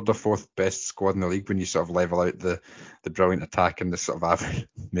got the third or fourth best squad in the league when you sort of level out the brilliant attack and the sort of average,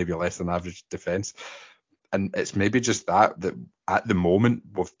 maybe less than average defence. And it's maybe just that at the moment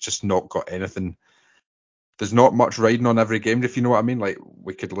we've just not got anything. There's not much riding on every game, if you know what I mean. Like,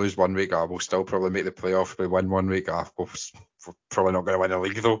 we could lose one week, we'll still probably make the playoffs. We win one week, we're probably not going to win the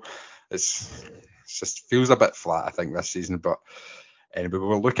league though. It just feels a bit flat, I think, this season. But anyway,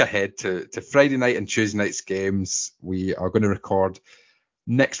 we'll look ahead to Friday night and Tuesday night's games. We are going to record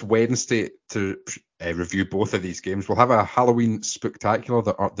next Wednesday to review both of these games. We'll have a Halloween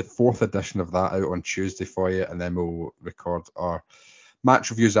Spooktacular, the fourth edition of that, out on Tuesday for you, and then we'll record our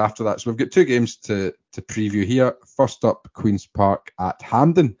match reviews after that. So we've got two games to preview here. First up, Queen's Park at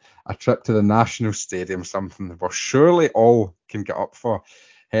Hampden, a trip to the National Stadium, something we're surely all can get up for.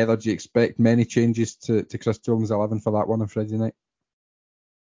 Heather, do you expect many changes to Chris Jones' 11 for that one on Friday night?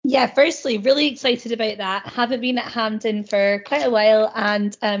 Yeah, firstly, really excited about that. Haven't been at Hampden for quite a while,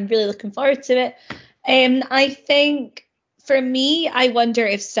 and I'm really looking forward to it. I think for me, I wonder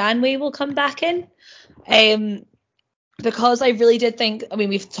if Stanway will come back in. Because I really did think, I mean,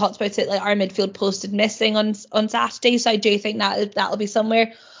 we've talked about it, like our midfield posted missing on Saturday, so I do think that'll be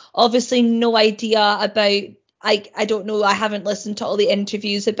somewhere. Obviously, no idea about, I don't know, I haven't listened to all the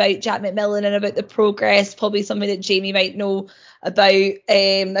interviews about Jack McMillan and about the progress, probably something that Jamie might know about.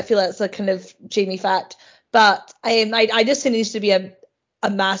 I feel that's a kind of Jamie fact, but I just think it needs to be a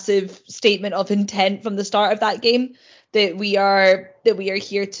massive statement of intent from the start of that game, that we are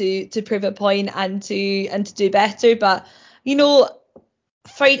here to prove a point and to do better. But you know,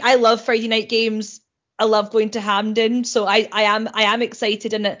 I love Friday night games. I love going to Hampden, so I am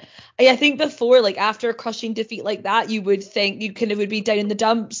excited. And I think before, like after a crushing defeat like that, you would think you kind of would be down in the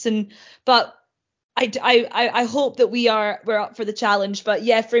dumps. But I hope that we're up for the challenge. But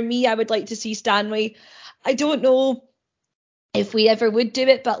yeah, for me, I would like to see Stanley. I don't know if we ever would do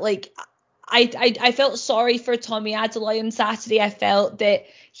it, but like I felt sorry for Tommy Adeloy on Saturday. I felt that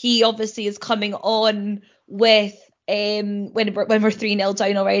he obviously is coming on with when we're 3-0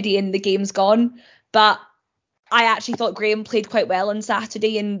 down already and the game's gone. But I actually thought Graham played quite well on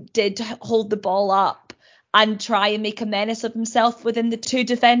Saturday and did hold the ball up and try and make a menace of himself within the two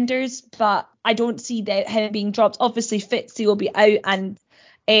defenders. But I don't see him being dropped. Obviously, Fitzy will be out,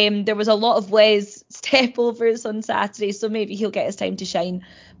 and there was a lot of Wes step overs on Saturday, so maybe he'll get his time to shine.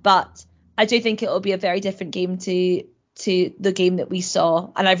 But I do think it will be a very different game to the game that we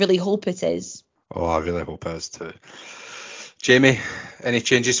saw, and I really hope it is. Oh, I really hope it is too. Jamie, any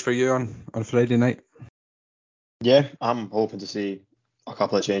changes for you on Friday night? Yeah, I'm hoping to see a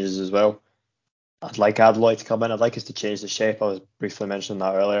couple of changes as well. I'd like Adeloy to come in. I'd like us to change the shape. I was briefly mentioning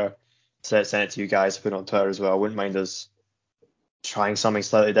that earlier. Sent it to you guys, put it on Twitter as well. I wouldn't mind us trying something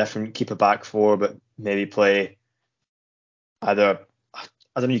slightly different, keep a back four, but maybe play either,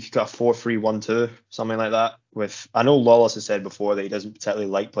 I don't know, you could got a 4-3-1-2, something like that. I know Lawless has said before that he doesn't particularly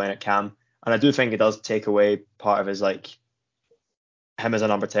like playing at cam, and I do think it does take away part of his, like, him as a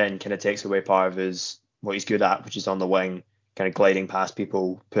number 10 kind of takes away part of his what he's good at, which is on the wing, kind of gliding past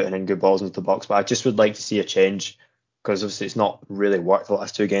people, putting in good balls into the box. But I just would like to see a change, because obviously it's not really worked the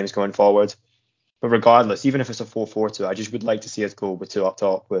last two games going forward. But regardless, even if it's a 4-4-2, I just would like to see us go with two up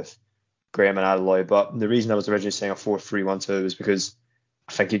top with Graham and Adeloy. But the reason I was originally saying a 4-3-1-2 is because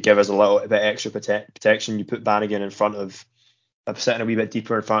I think it'd give us a little bit extra protection. You put Bannigan in front of, sitting a wee bit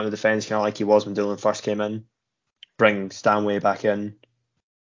deeper in front of the defence, kind of like he was when Dillon first came in. Bring Stanway back in,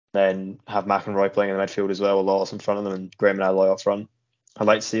 then have McEnroy playing in the midfield as well, with Lawless in front of them and Graham and Adeloy up front. I'd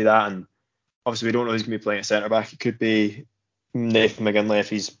like to see that, and obviously we don't know who's going to be playing at centre back. It could be Nathan McGinley if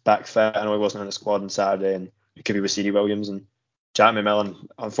he's back fit. I know he wasn't in the squad on Saturday, and it could be with CD Williams and Jack McMillan.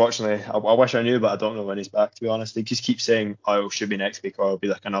 Unfortunately, I wish I knew, but I don't know when he's back, to be honest. They just keep saying, oh, it should be next week or it'll be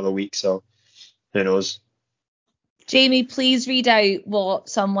like another week, so who knows. Jamie, please read out what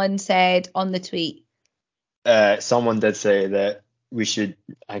someone said on the tweet. Someone did say that we should,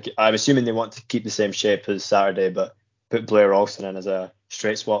 I'm assuming they want to keep the same shape as Saturday, but put Blair Ralston in as a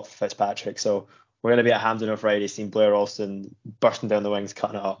straight swap for Fitzpatrick. So we're going to be at Hampden on Friday, seeing Blair Ralston bursting down the wings,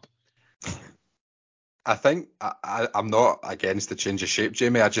 cutting it up. I think I'm not against the change of shape,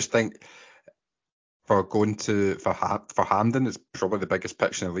 Jamie. I just think for going for Hampden, it's probably the biggest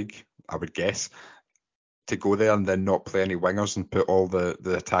pitch in the league, I would guess. To go there and then not play any wingers and put all the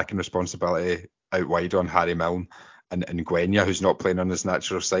attacking responsibility out wide on Harry Milne and Gwenya, who's not playing on his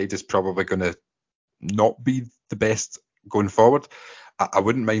natural side, is probably going to not be the best going forward. I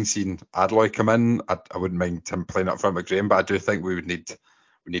wouldn't mind seeing Adloy come in. I wouldn't mind him playing up front with Graham, but I do think we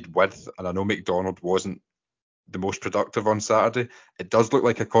need width. And I know McDonald wasn't the most productive on Saturday. It does look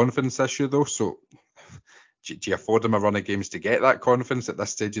like a confidence issue though. So do you afford him a run of games to get that confidence at this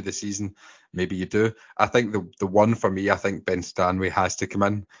stage of the season? Maybe you do. I think the one for me, I think Ben Stanley has to come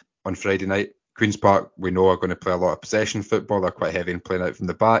in on Friday night. Queen's Park, we know, are going to play a lot of possession football. They're quite heavy in playing out from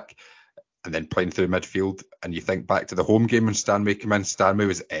the back and then playing through midfield. And you think back to the home game when Stanway came in. Stanway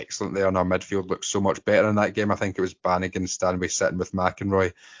was excellent there, and our midfield looked so much better in that game. I think it was Bannigan, Stanway sitting with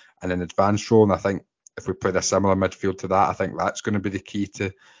McEnroy in an advanced role. And I think if we played a similar midfield to that, I think that's going to be the key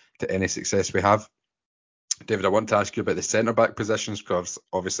to any success we have. David, I want to ask you about the centre-back positions because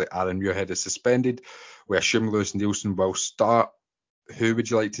obviously Aaron Muirhead is suspended. We assume Lewis Nielsen will start. Who would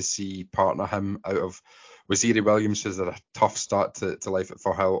you like to see partner him out of Waziri Williams, who's had a tough start to life at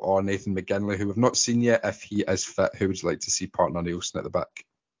Firhill, or Nathan McGinley, who we've not seen yet? If he is fit, who would you like to see partner Nielsen at the back?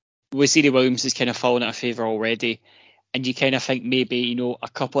 Waziri Williams is kind of fallen out of favour already, and you kind of think maybe, a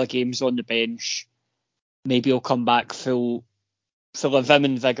couple of games on the bench, maybe he'll come back full of vim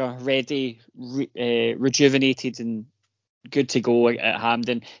and vigour, ready, rejuvenated and good to go at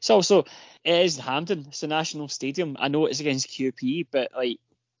Hampden. It is Hampden, it's a national stadium. I know it's against QP, but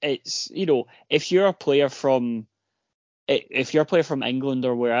it's, if you're a player from England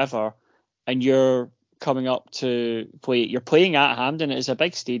or wherever and you're coming up to play, you're playing at Hampden, it's a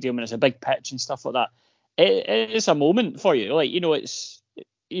big stadium and it's a big pitch and stuff like that. It is a moment for you. It's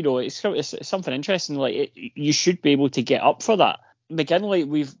something interesting. You should be able to get up for that. McGinley,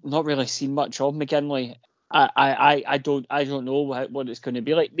 we've not really seen much of McGinley. I don't know what it's going to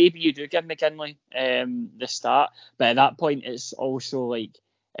be like. Maybe you do give McGinley the start, but at that point it's also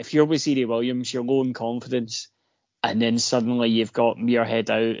if you're with Waziri Williams, you're low in confidence, and then suddenly you've got Muirhead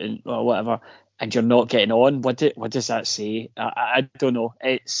out and whatever, and you're not getting on. What does that say? I don't know.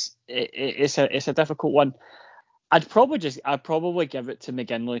 It's a difficult one. I'd probably give it to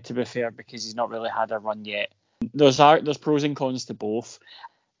McGinley, to be fair, because he's not really had a run yet. There's pros and cons to both.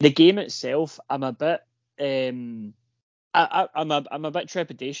 The game itself, I'm a bit I'm a bit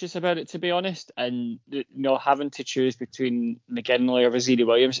trepidatious about it, to be honest. And having to choose between McGinley or Waziri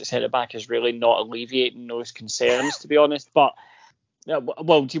Williams at centre back is really not alleviating those concerns, to be honest. But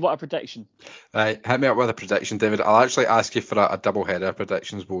well, do you want a prediction? Hit me up with a prediction, David. I'll actually ask you for a double header of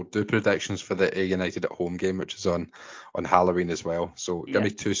predictions. We'll do predictions for the A United at home game, which is on Halloween as well. So give me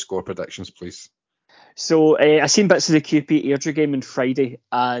 2 score predictions, please. So I seen bits of the QP Airdrie game on Friday,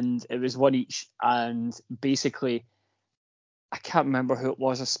 and it was 1 each. And basically, I can't remember who it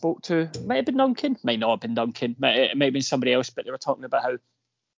was I spoke to. Might have been Duncan, might not have been Duncan. It might have been somebody else, but they were talking about how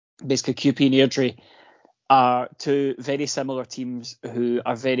basically QP and Airdrie are two very similar teams who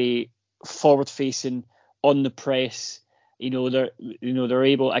are very forward-facing, on the press. They're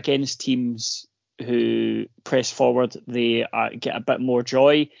able, against teams who press forward, they get a bit more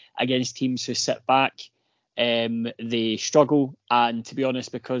joy. Against teams who sit back, they struggle. And to be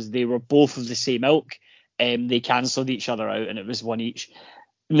honest, because they were both of the same ilk, they cancelled each other out, and it was 1 each.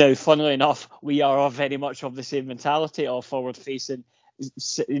 Now, funnily enough, we are very much of the same mentality of forward-facing.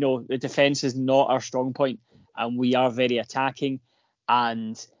 The defence is not our strong point, and we are very attacking.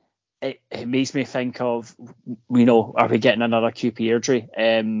 And it makes me think of, are we getting another QP Airdrie?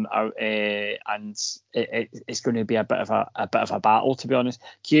 And it's going to be a bit of a battle, to be honest.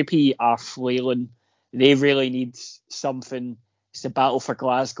 QP are flailing. They really need something. It's the battle for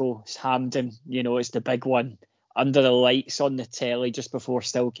Glasgow. It's Hampden. It's the big one. Under the lights on the telly just before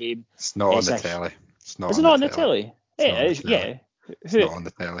Still game. It's not on the telly. Is it not on the telly? It is, yeah. It's not on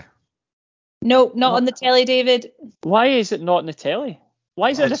the telly. No, not on the telly, David. Why is it not on the telly? Why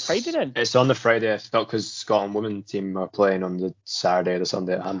is it on a Friday then? It's on the Friday. I thought because Scotland women team are playing on the Saturday or the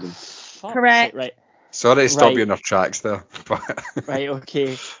Sunday at Hampden. fuck's Correct. sake, right. Sorry to stop Right. you in our tracks there, but Right,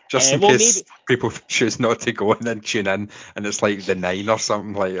 okay. just in well, case people choose not to go and then tune in and it's like the 9 or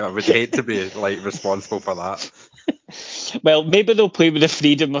something, like I would hate to be like responsible for that. Well, maybe they'll play with the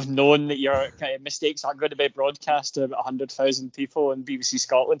freedom of knowing that your kind of mistakes aren't going to be broadcast to about 100,000 people on BBC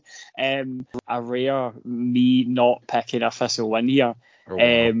Scotland. A rare me not picking a Thistle win here. Oh,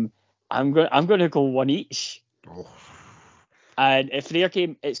 wow. I'm going to go one each. Oh. And if their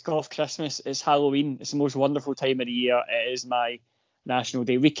game, it's Golf Christmas, it's Halloween, it's the most wonderful time of the year. It is my national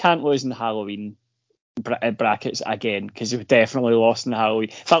day. We can't lose in the Halloween brackets again, because we definitely lost in the Halloween.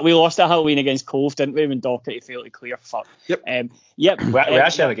 In fact, we lost at Halloween against Cove, didn't we, when Docherty failed to clear? Fuck. Yep. Yep. We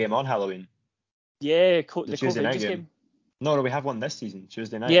actually have a game on Halloween. Yeah, the Tuesday Cove night Rangers game. game. No, we have one this season,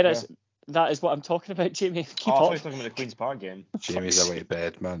 Tuesday night. Yeah, that is what I'm talking about, Jamie. Keep I thought you were up. talking about the Queen's Park game. Jamie's away to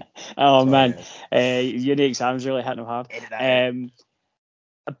bed, man. Oh, Sorry, man. Uni exams really hitting him hard. I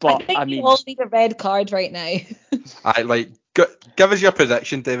think we all need a red card right now. Give us your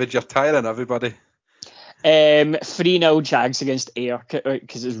prediction, David. You're tiring everybody. 3-0 Jags against Ayr,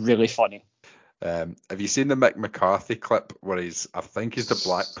 because it's really funny. Have you seen the Mick McCarthy clip where I think he's the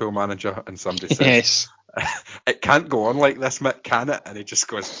Blackpool manager, and somebody says, Yes. It can't go on like this, Mick, can it? And he just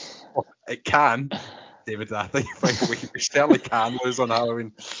goes, it can. David, I think we certainly can lose on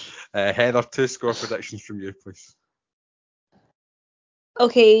Halloween. Heather, 2 score predictions from you, please.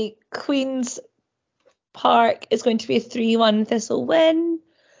 Okay, Queen's Park is going to be a 3-1 Thistle win.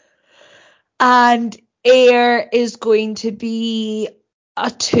 And Ayr is going to be a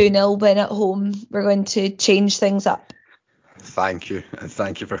 2-0 win at home. We're going to change things up. Thank you. And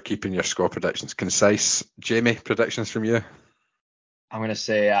thank you for keeping your score predictions concise. Jamie, predictions from you? I'm going to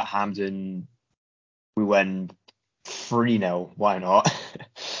say at Hampden we win 3-0. Why not?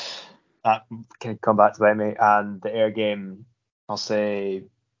 That can come back to bite me. And the Ayr game, I'll say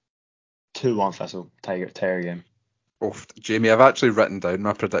 2-1 Thistle. Tiger game. Oh, Jamie, I've actually written down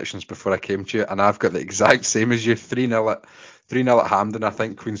my predictions before I came to you, and I've got the exact same as you. 3-0 at Hampden.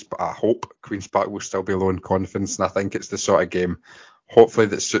 I hope Queen's Park will still be low in confidence, and I think it's the sort of game, hopefully,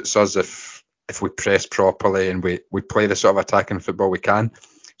 that suits us if we press properly and we play the sort of attacking football we can.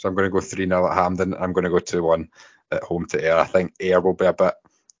 So I'm going to go 3-0 at Hampden. I'm going to go 2-1 at home to Ayr. I think Ayr will be a bit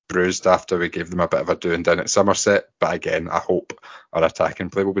bruised after we gave them a bit of a doing down at Somerset, but again, I hope our attacking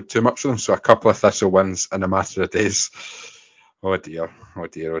play will be too much for them. So a couple of Thistle wins in a matter of days. Oh dear.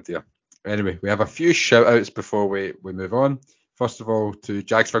 Anyway, we have a few shout outs before we move on. First of all, to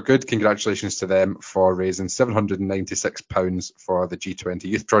Jags for Good, congratulations to them for raising £796 for the G20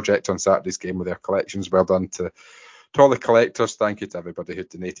 Youth Project on Saturday's game with their collections. Well done to all the collectors. Thank you to everybody who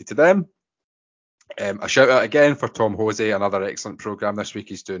donated to them. A shout out again for Tom Hosey, another excellent programme this week.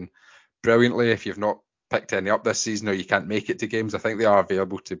 He's doing brilliantly. If you've not picked any up this season or you can't make it to games, I think they are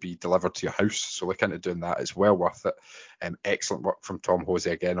available to be delivered to your house. So look into doing that. It's well worth it. Excellent work from Tom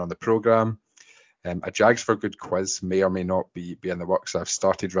Hosey again on the programme. A Jags for Good quiz may or may not be in the works. I've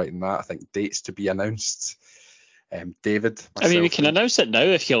started writing that. I think dates to be announced. David, we can announce it now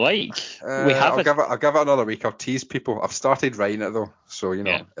if you like. We have I'll give it another week. I'll tease people. I've started writing it though, so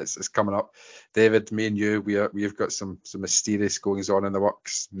it's coming up. David, me and you, we've got some mysterious goings on in the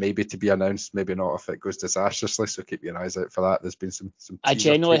works, maybe to be announced, maybe not if it goes disastrously. So keep your eyes out for that. There's been some. I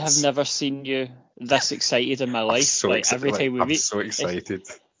genuinely have never seen you this excited in my life. Every time we meet, I'm so excited.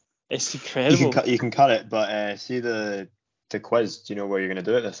 It's incredible. You can cut it, but see the quiz. Do you know where you're going to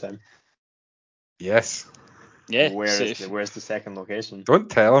do it this time? Yes. Yeah. Where's the second location? Don't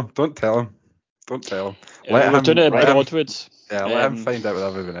tell him. We're doing it at Broadwood. Let him find out with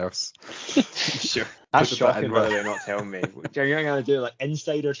everyone else. Sure. That's shocking, by the way, not telling me. You're going to do like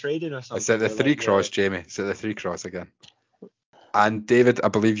insider trading or something? It's at the 3 Cross, Jamie. It's at the 3 Cross again. And David, I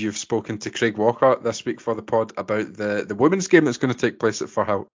believe you've spoken to Craig Walker this week for the pod about the women's game that's going to take place at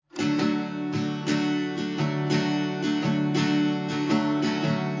Firhill.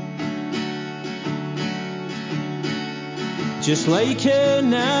 Just like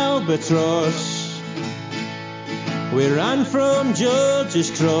an albatross, we ran from George's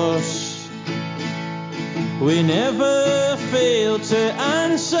Cross. We never failed to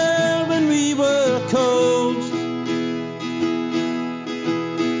answer when we were called.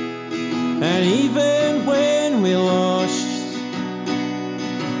 And even when we lost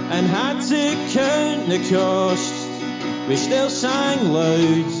and had to count the cost, we still sang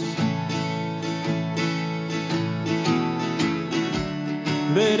loud.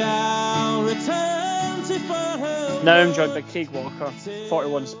 But I'll return to Firhill. Now I'm joined by Craig Walker,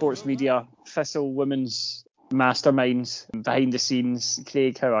 41 Sports Media, Thistle Women's Masterminds, behind the scenes.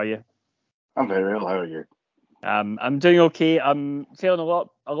 Craig, how are you? I'm very well. How are you? I'm doing okay. I'm feeling a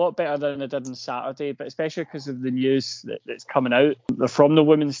lot a lot better than they did on Saturday, but especially because of the news that's coming out. They're from the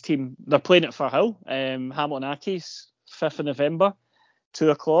women's team. They're playing at Firhill, Hamilton Accies, 5th of November,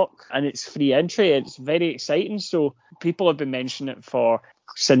 2 o'clock, and it's free entry. It's very exciting. So people have been mentioning it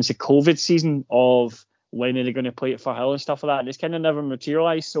since the COVID season of when are they going to play at Firhill and stuff like that, and it's kind of never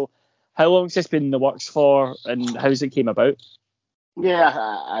materialised. So how long has this been in the works for, and how's it came about?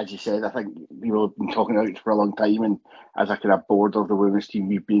 Yeah, as you said, I think people have been talking about it for a long time, and as a kind of board of the women's team,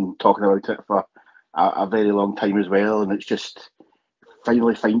 we've been talking about it for a very long time as well, and it's just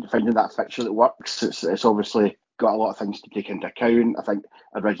finally finding that fixture that works. It's obviously got a lot of things to take into account. I think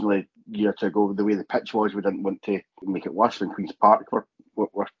originally, a year or two ago, the way the pitch was, we didn't want to make it worse when Queen's Park were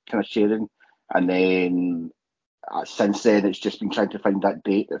kind of sharing, and then since then, it's just been trying to find that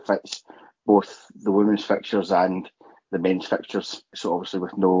date that fits both the women's fixtures and the men's fixtures. So obviously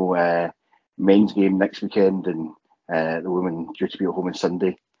with no men's game next weekend and the women due to be at home on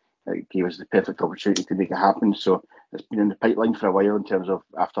Sunday, it gave us the perfect opportunity to make it happen. So it's been in the pipeline for a while in terms of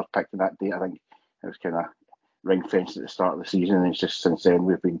after picking that date. I think it was kind of ring fenced at the start of the season, and it's just since then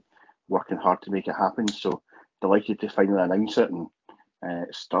we've been working hard to make it happen. So delighted to finally announce it and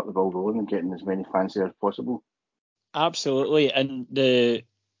start the ball rolling and getting as many fans there as possible. Absolutely, and the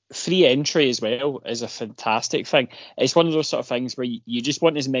free entry as well is a fantastic thing. It's one of those sort of things where you just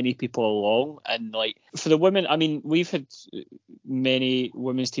want as many people along, and like for the women, I mean, we've had many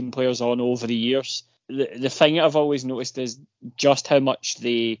women's team players on over the years. The thing that I've always noticed is just how much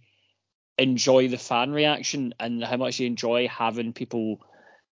they enjoy the fan reaction and how much they enjoy having people,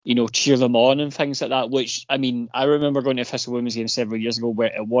 cheer them on and things like that, which, I mean, I remember going to a Thistle women's game several years ago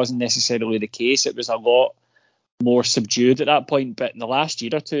where it wasn't necessarily the case. It was a lot more subdued at that point, but in the last year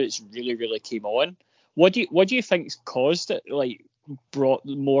or two it's really, really came on. What do you think's caused it, like brought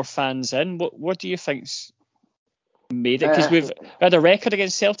more fans in? What do you think's made it? Because we've had a record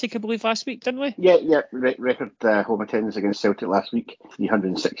against Celtic, I believe, last week, didn't we? Yeah. Record home attendance against Celtic last week,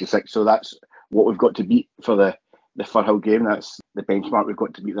 366. So that's what we've got to beat for the Firhill game. That's the benchmark. We've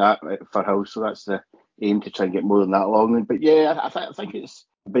got to beat that at Firhill. So that's the aim, to try and get more than that along. But yeah, I think it's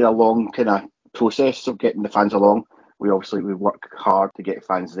been a long kind of process of getting the fans along. We work hard to get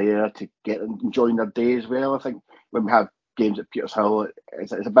fans there, to get them enjoying their day as well. I think when we have games at Petershill,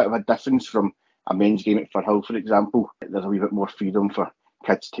 it's a bit of a difference from a men's game at Firhill, for example. There's a wee bit more freedom for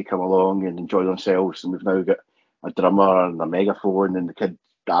kids to come along and enjoy themselves, and we've now got a drummer and a megaphone, and the kids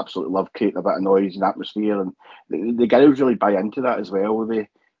absolutely love creating a bit of noise and atmosphere, and the girls really buy into that as well.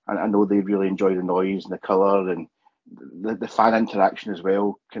 I know they really enjoy the noise and the colour and the fan interaction as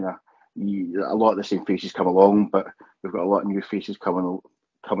well. A lot of the same faces come along, but we've got a lot of new faces coming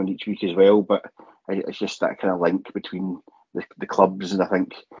each week as well. But it's just that kind of link between the clubs, and I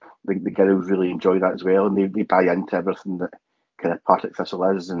think the girls really enjoy that as well, and they buy into everything that kind of Partick Thistle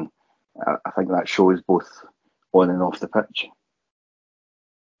is, and I think that shows both on and off the pitch.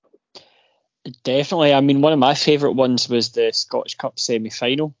 Definitely. I mean, one of my favourite ones was the Scottish Cup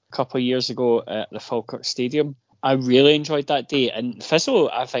semi-final a couple of years ago at the Falkirk Stadium. I really enjoyed that day, and Thistle,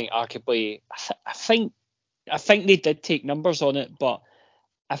 I think, arguably, I think they did take numbers on it, but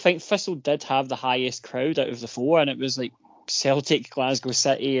I think Thistle did have the highest crowd out of the four, and it was like Celtic, Glasgow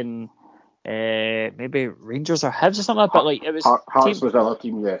City, and maybe Rangers or Hibs or something. But like it was Hearts was the other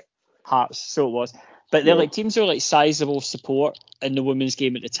team there. Hearts, so it was. But they're like teams who were like sizable support in the women's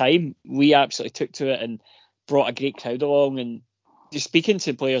game at the time. We absolutely took to it and brought a great crowd along, and just speaking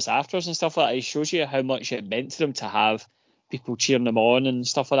to players afterwards and stuff like that, it shows you how much it meant to them to have people cheering them on and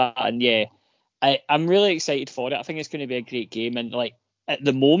stuff like that. And yeah, I'm really excited for it. I think it's going to be a great game. And like at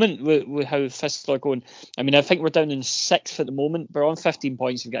the moment, with how Thistle are going, I mean, I think we're down in 6th at the moment. We're on 15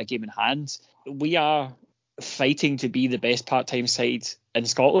 points. We've got a game in hand. We are fighting to be the best part-time side in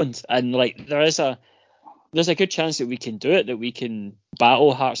Scotland. And like there's a good chance that we can do it, that we can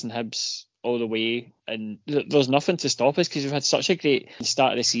battle Hearts and Hibs all the way, and there's nothing to stop us because we've had such a great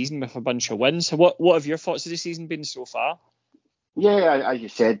start of the season with a bunch of wins. So what have your thoughts of the season been so far? Yeah, as you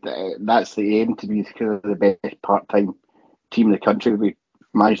said, that's the aim, to be kind of the best part-time team in the country. We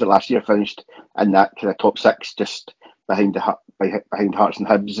managed it last year, finished in that kind of top 6, just behind Hearts and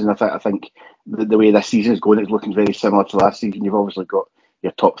Hibs, and I think the way this season is going, it's looking very similar to last season. You've obviously got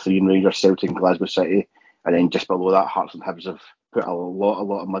your top 3 in Rangers, Celtic and Glasgow City, and then just below that, Hearts and Hibs have put a lot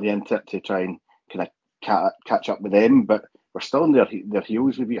of money into it to try and kind of catch up with them, but we're still on their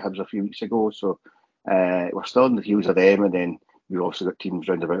heels. We beat Hibs a few weeks ago, so we're still on the heels of them, and then we've also got teams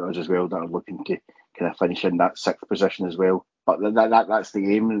round about us as well that are looking to kind of finish in that 6th position as well. But that's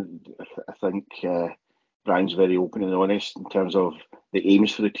the aim. I think Brian's very open and honest in terms of the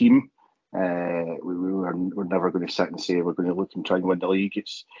aims for the team. We're never going to sit and say we're going to look and try and win the league.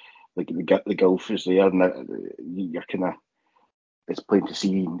 It's like the golf is there, and you're kind of, it's plain to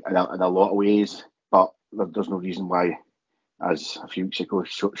see in a lot of ways. But there's no reason why, as a few weeks ago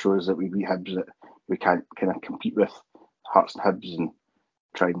shows that we beat Hibs, that we can't kind of compete with Hearts and Hibs and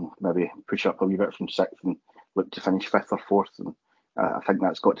try and maybe push up a wee bit from sixth and look to finish fifth or fourth. And I think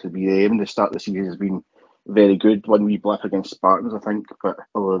that's got to be the aim. The start of the season has been very good. One wee blip against Spartans, I think, but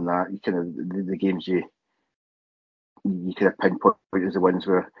other than that, you kind of the games you kind of pinpoint as the wins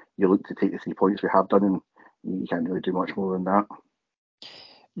where you look to take the 3 points we have done, and you can't really do much more than that.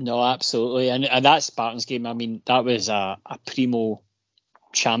 No, absolutely. And that Spartans game, I mean, that was a primo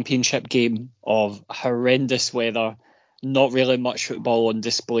championship game of horrendous weather, not really much football on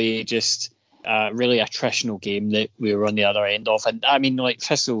display, just really attritional game that we were on the other end of. And I mean, like,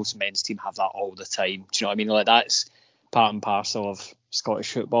 Thistle's men's team have that all the time. Do you know what I mean? Like, that's part and parcel of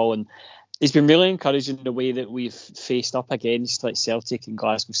Scottish football. And it's been really encouraging the way that we've faced up against like Celtic and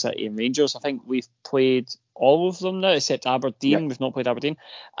Glasgow City and Rangers. I think we've played all of them now except Aberdeen. Yep. We've not played Aberdeen.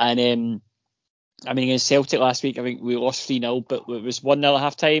 And I mean, against Celtic last week, I think we lost 3-0, but it was 1-0 at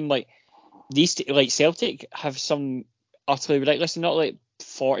half time. Like, like Celtic have some utterly ridiculous, not like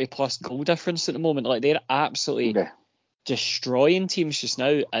 40 plus goal difference at the moment. Like, they're absolutely destroying teams just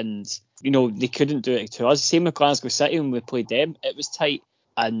now, and they couldn't do it to us. Same with Glasgow City when we played them, it was tight,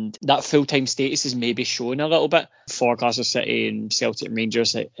 and that full time status is maybe showing a little bit for Glasgow City and Celtic and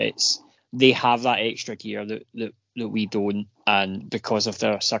Rangers. They have that extra gear that we don't, and because of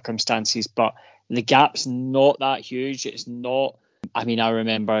their circumstances, but the gap's not that huge. It's not. I mean, I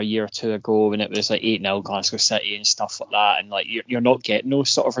remember a year or two ago when it was like 8-0 Glasgow City and stuff like that, and like you're not getting those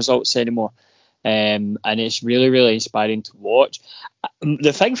sort of results anymore. And it's really, really inspiring to watch.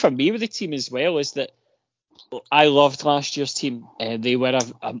 The thing for me with the team as well is that I loved last year's team. They were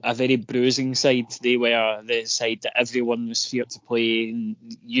a very bruising side. They were the side that everyone was feared to play, and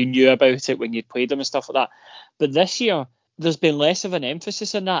you knew about it when you'd played them and stuff like that. But this year, there's been less of an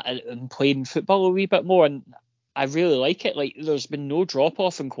emphasis on that and playing football a wee bit more, and I really like it. Like, there's been no drop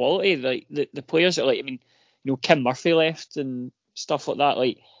off in quality. Like, the players are like, I mean, Kim Murphy left and stuff like that.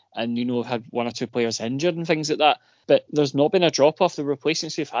 Like, and had one or two players injured and things like that. But there's not been a drop off. The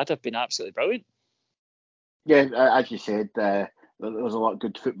replacements we've had have been absolutely brilliant. Yeah, as you said, there's a lot of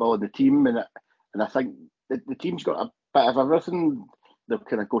good football in the team, and I think the team's got a bit of everything. They'll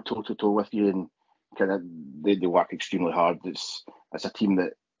kind of go toe to toe with you, and kind of they work extremely hard. It's a team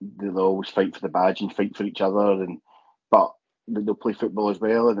that they'll always fight for the badge and fight for each other, but they'll play football as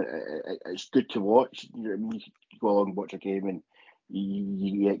well, and it's good to watch. You go along and watch a game, and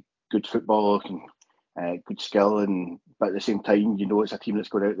you get good football and good skill, but at the same time, it's a team that's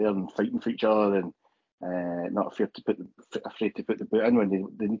going out there and fighting for each other, and not afraid to put the boot in when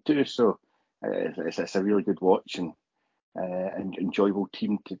they need to. So it's a really good watch and enjoyable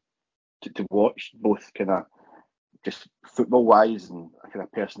team to watch, both kind of just football wise and kind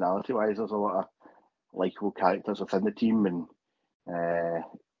of personality wise. There's a lot of likable characters within the team, and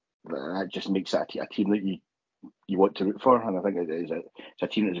that just makes it a team that you want to root for. And I think it's a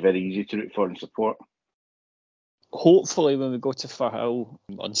team that's very easy to root for and support. Hopefully when we go to Firhill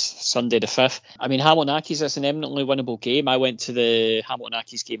on Sunday the 5th. I mean, Hamilton Accies is an eminently winnable game. I went to the Hamilton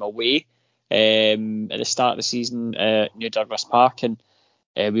Accies game away at the start of the season at New Douglas Park, and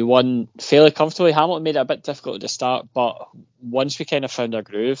we won fairly comfortably. Hamilton made it a bit difficult at the start, but once we kind of found our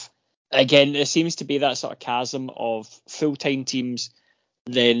groove, again, there seems to be that sort of chasm of full-time teams,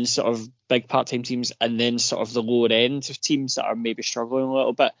 then sort of big part-time teams, and then sort of the lower end of teams that are maybe struggling a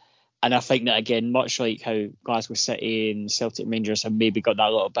little bit. And I think that, again, much like how Glasgow City and Celtic Rangers have maybe got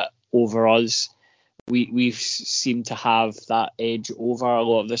that little bit over us, we seem to have that edge over a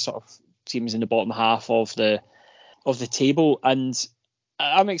lot of the sort of teams in the bottom half of the table. And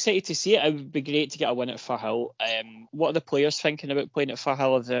I'm excited to see it. It would be great to get a win at Firhill. What are the players thinking about playing at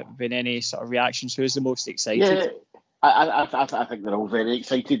Firhill? Have there been any sort of reactions? Who's the most excited? Yeah, I think they're all very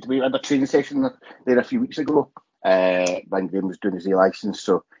excited. We had a training session there a few weeks ago. Van Graham was doing his A licence,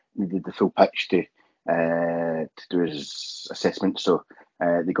 so he did the full pitch to do his assessment. So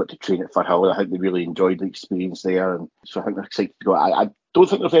they got to train at Firhill. I think they really enjoyed the experience there, and so I think they're excited to go. I don't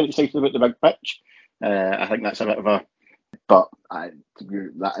think they're very excited about the big pitch. I think that's a bit of a. But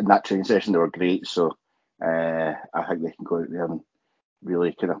in that training session, they were great. So I think they can go out there and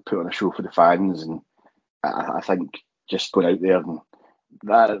really kind of put on a show for the fans. And I think just going out there,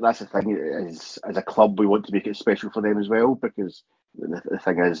 and that's the thing, is as a club we want to make it special for them as well, because the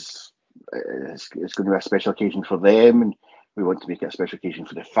thing is it's going to be a special occasion for them, and we want to make it a special occasion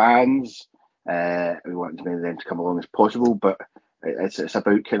for the fans. We want as many of them to come along as possible, but it's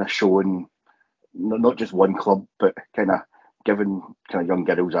about kind of showing not just one club, but kind of giving kind of young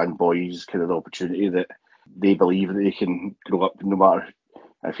girls and boys kind of the opportunity that they believe that they can grow up, no matter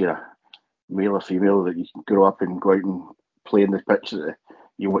if you're a male or female, that you can grow up and go out and play in the pitch that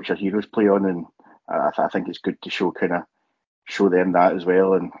you watch your heroes play on. And I think it's good to show them that as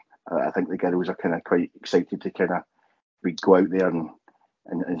well. And I think the girls are kind of quite excited to kind of go out there and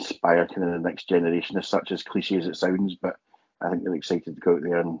inspire kind of the next generation, as such, as cliche as it sounds. But I think they're excited to go out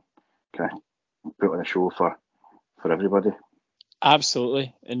there and kind of put on a show for everybody.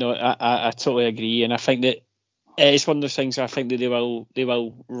 Absolutely. No, I totally agree, and I think that it's one of those things. I think that they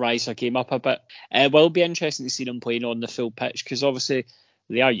will rise their game up a bit. It will be interesting to see them playing on the full pitch, because obviously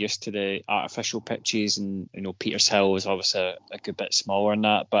they are used to the artificial pitches, and Peters Hill is obviously a good bit smaller than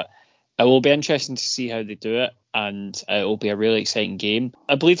that. But it will be interesting to see how they do it, and it will be a really exciting game.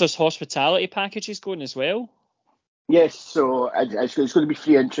 I believe there's hospitality packages going as well. Yes, so it's going to be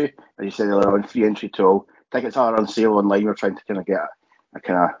free entry, as you said earlier on, free entry to all. Tickets are on sale online. We're trying to kind of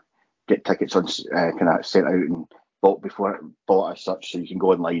get tickets on kind of sent out and bought as such, so you can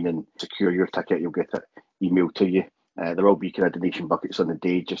go online and secure your ticket. You'll get it emailed to you. There will be kind of donation buckets on the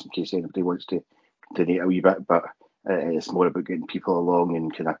day, just in case anybody wants to donate a wee bit. But it's more about getting people along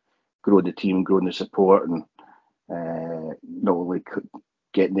and kind of growing the team, growing the support, and not only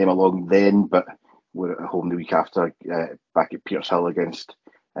getting them along then, but we're at home the week after, back at Peters Hill against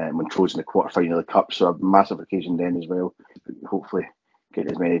Montrose in the quarter-final of the Cup, so a massive occasion then as well. Hopefully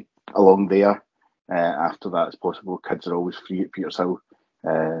get as many along there after that as possible. Kids are always free at Peters Hill,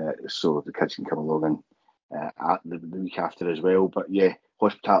 so the kids can come along and at the week after as well. But yeah,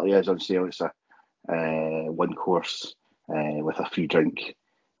 hospitality is on sale. It's a one course with a free drink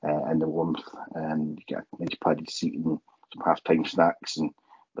in the warmth, and you get a nice padded seat and some half-time snacks, and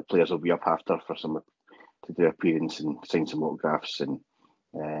the players will be up after for some to do appearance and sign some autographs and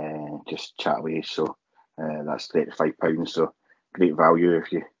just chat away. So that's £35. So great value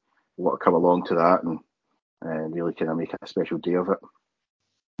if you want to come along to that and really kind of make a special day of it.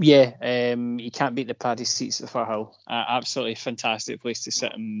 Yeah, you can't beat the padded seats at Firhill. Absolutely fantastic place to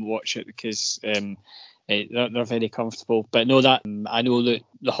sit and watch it, because they're very comfortable. But no, that I know that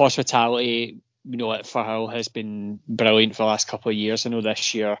the hospitality, at Firhill has been brilliant for the last couple of years. I know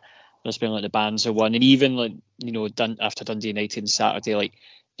this year there's been like the bands of one, and even after Dundee United on Saturday,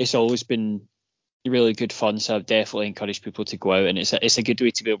 it's always been really good fun. So I've definitely encouraged people to go out, and it's a good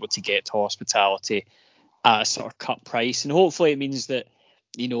way to be able to get to hospitality at a sort of cut price, and hopefully it means that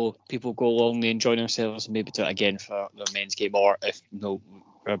people go along, they enjoy themselves, and maybe do it again for the men's game, or if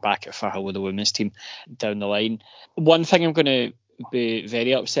we're back at Firhill with the women's team down the line. One thing I'm going to be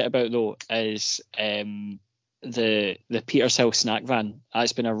very upset about though is the Peters Hill snack van.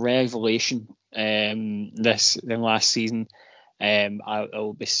 That's been a revelation last season. I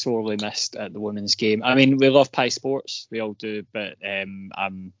will be sorely missed at the women's game. I mean, we love Pie Sports, we all do, but I'm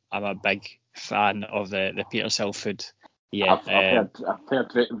a big fan of the Peters Hill food. Yeah, I've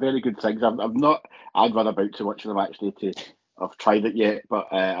heard very good things. I've not I'd run about too much of them actually to have tried it yet,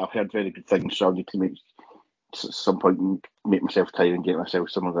 but I've heard very good things. So I need to make some point and make myself time and get myself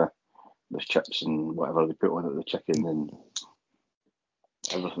some of the chips and whatever they put on it, the chicken and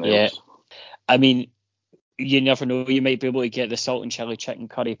everything else. I mean, you never know. You might be able to get the salt and chili chicken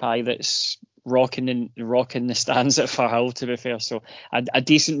curry pie that's rocking the stands at Firhill, to be fair. So a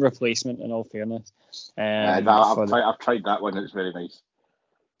decent replacement, in all fairness. I've tried that one. It's very nice.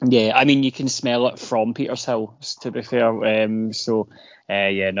 Yeah, I mean, you can smell it from Peters Hill, to be fair.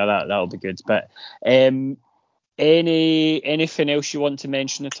 That'll be good. But anything else you want to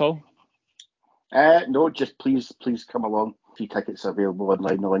mention at all? No, just please come along. Free tickets available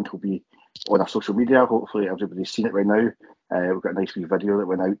online. The link will be on our social media. Hopefully everybody's seen it right now. We've got a nice wee video that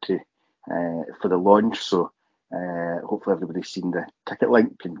went out for the launch, so hopefully everybody's seen the ticket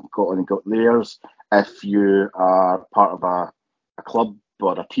link and got on and got theirs. If you are part of a club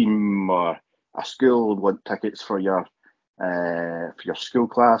or a team or a school and want tickets for your school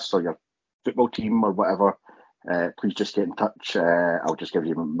class or your football team or whatever, please just get in touch. I'll just give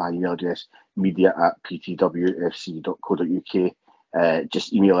you my email address, media@ptwfc.co.uk.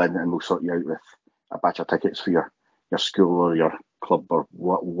 Just email in and we'll sort you out with a batch of tickets for your school or your club or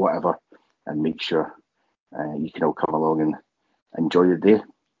whatever, and make sure you can all come along and enjoy the day.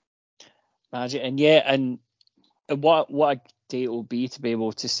 Magic. And what a day it will be to be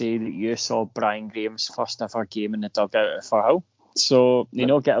able to say that you saw Brian Graham's first ever game in the dugout at Firhill. So,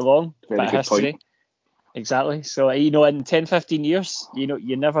 get along. Very good history. Point. Exactly. So, in 10-15 years,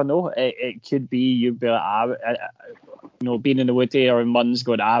 you never know. It could be you'd be like, being in the Woody or in Muns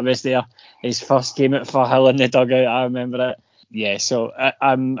going, I was there. His first game at Firhill in the dugout, I remember it. So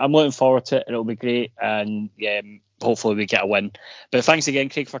I'm looking forward to it. It'll be great, and hopefully we get a win. But thanks again,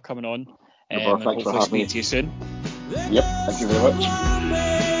 Craig, for coming on, and Thanks for hopefully having me. speak to you soon. Yep, thank you very much.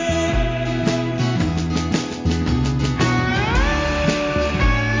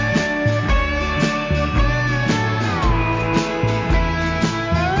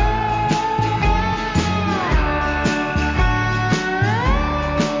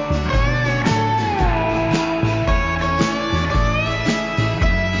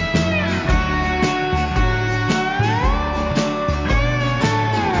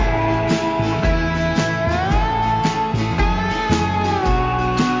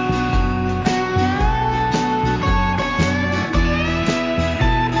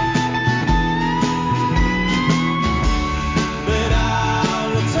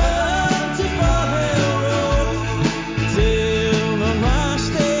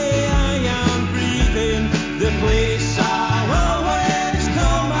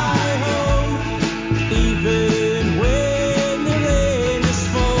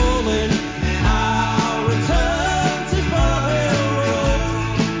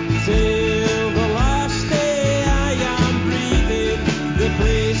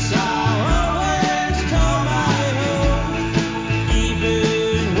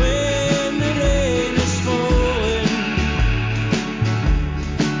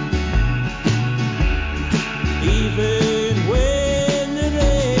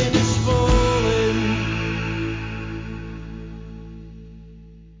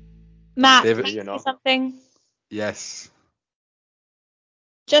 Matt, David? can I say something? Yes.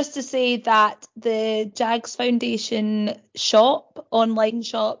 Just to say that the Jags Foundation shop, online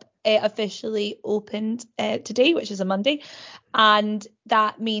shop, officially opened today, which is a Monday, and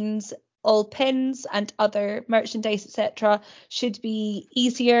that means all pins and other merchandise, etc., should be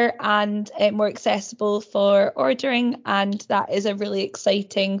easier and more accessible for ordering, and that is a really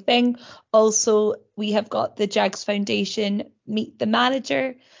exciting thing. Also, we have got the Jags Foundation Meet the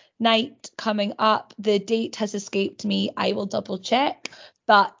Manager night coming up. The date has escaped me. I will double check.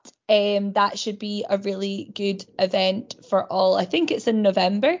 But that should be a really good event for all. I think it's in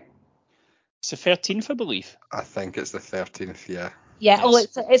November. It's the 13th, I believe. I think it's the 13th, yeah. Yeah.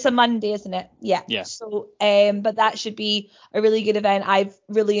 Yes. Oh, it's a Monday, isn't it? Yeah. Yeah. So, but that should be a really good event. I've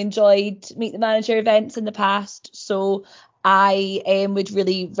really enjoyed Meet the Manager events in the past, so I would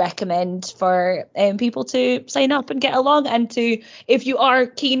really recommend for people to sign up and get along, and to, if you are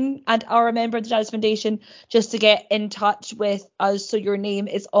keen and are a member of the Jazz Foundation, just to get in touch with us so your name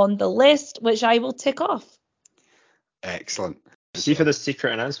is on the list, which I will tick off. Excellent. See, for the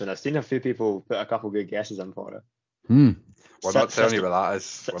secret announcement, I've seen a few people put a couple good guesses in for it. We're not telling you what that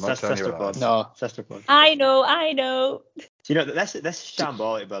is. We're not telling you what that is. No. Sister pod. I know. Do you know this is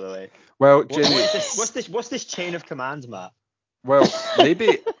shambolic, by the way. Well, What, Jamie, what's this chain of commands, Matt? well,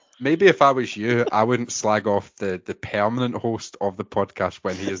 maybe if I was you, I wouldn't slag off the permanent host of the podcast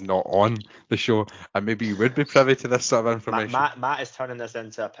when he is not on the show, and maybe you would be privy to this sort of information. Matt is turning this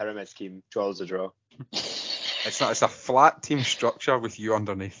into a pyramid scheme. Draws a draw. It's not. It's a flat team structure with you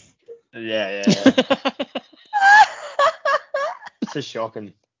underneath. Yeah. This is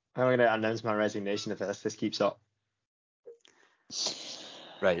shocking. I'm going to announce my resignation if this keeps up.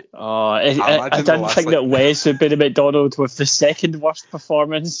 Right. I didn't think that Wes would be the McDonald with the second worst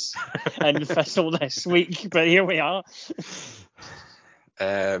performance in Thistle this week, but here we are.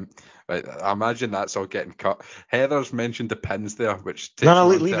 Right, I imagine that's all getting cut. Heather's mentioned the pins there, which takes No,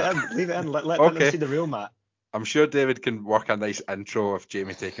 me leave on it to- in. Leave it in. Let Okay. them see the real Matt. I'm sure David can work a nice intro of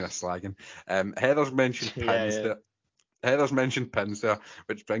Jamie taking a slagging. Heather's mentioned pins Yeah. there. Heather's mentioned pins there,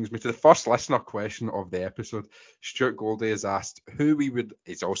 which brings me to the first listener question of the episode. Stuart Goldie has asked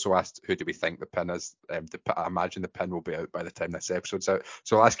he's also asked who do we think the pin is. I imagine the pin will be out by the time this episode's out.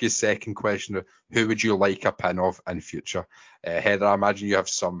 So I'll ask you a second question of who would you like a pin of in future? Heather, I imagine you have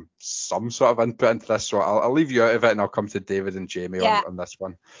some sort of input into this, so I'll leave you out of it and I'll come to David and Jamie on this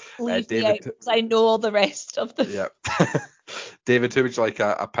one. Leave David, me out because I know all the rest of them. Yeah. David, who would you like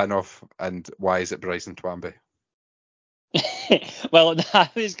a pin of, and why is it Bryson Twamby? Well, I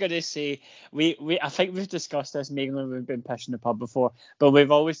was going to say, I think we've discussed this mainly when we've been pushing the pub before, but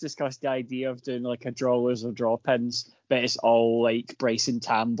we've always discussed the idea of doing like a draw lose or draw pins, but it's all like Bryson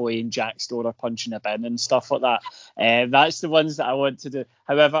Tamboy and Jack Storer punching a bin and stuff like that. That's the ones that I want to do.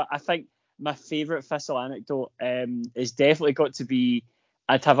 However, I think my favourite Thistle anecdote is definitely got to be,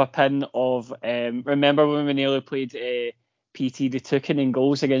 I'd have a pin of, remember when we nearly played PT the Toucan in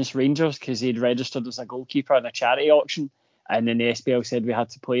goals against Rangers because he'd registered as a goalkeeper in a charity auction, and then the SPL said we had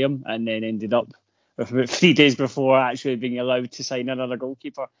to play him, and then ended up with about 3 days before actually being allowed to sign another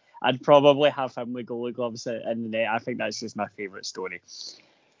goalkeeper. I'd probably have him with goalie gloves in the net. I think that's just my favourite story.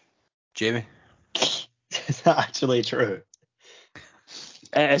 Jamie? Is that actually true?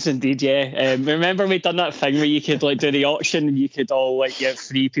 It is indeed, yeah. Remember we done that thing where you could like do the auction and you could all like get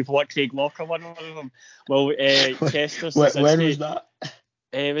 3 people, like Craig Locker, one of them. Well, Chester Straczynski. When was that?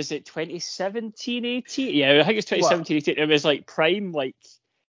 Was it 2017, 18? Yeah, I think it's 2017, 18. It was like prime, like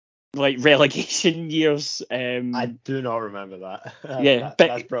relegation years. I do not remember that. Yeah,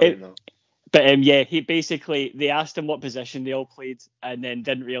 that's brilliant though. But yeah, they asked him what position they all played, and then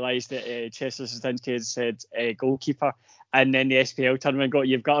didn't realise that Chester Straczynski had said goalkeeper, and then the SPL tournament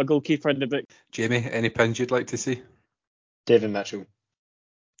you've got a goalkeeper in the book. Jamie, any pins you'd like to see? David Mitchell.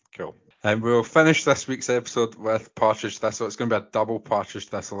 Cool. And we'll finish this week's episode with Partridge Thistle. It's going to be a double Partridge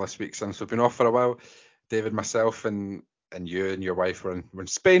Thistle this week since we've been off for a while. David, myself, and you and your wife were in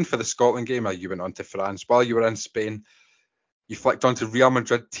Spain for the Scotland game. You went on to France. While you were in Spain, you flicked onto Real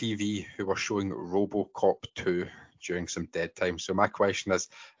Madrid TV, who were showing RoboCop 2 during some dead time. So my question is,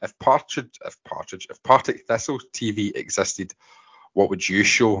 if Partick Thistle TV existed, what would you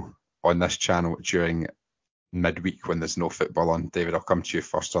show on this channel during midweek when there's no football on? David, I'll come to you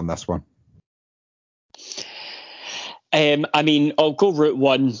first on this one. I mean, I'll go route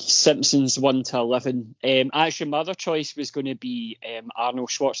 1, Simpsons 1 to 11. Actually, my other choice was going to be Arnold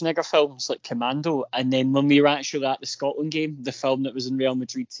Schwarzenegger films like Commando. And then when we were actually at the Scotland game, the film that was in Real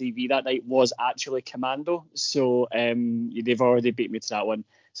Madrid TV that night was actually Commando. So they've already beat me to that one.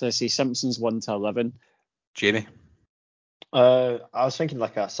 So I say Simpsons 1 to 11. Jamie? I was thinking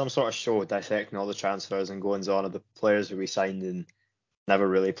like some sort of show dissecting all the transfers and goings on of the players who we signed and never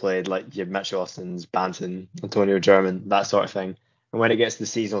really played, like your Mitch Austins, Banton, Antonio German, that sort of thing. And when it gets to the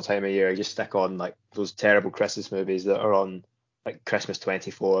seasonal time of year, I just stick on like those terrible Christmas movies that are on like Christmas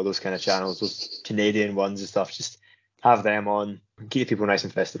 24, those kind of channels, those Canadian ones and stuff. Just have them on, keep people nice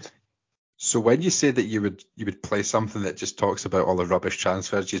and festive. So when you say that you would play something that just talks about all the rubbish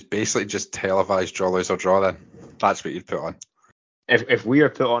transfers, you basically just televise Draw, Lose or Draw then? That's what you'd put on? If we are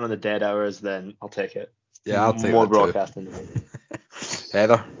put on the dead hours, then I'll take it. Yeah, I'll take more that broadcasting. Too.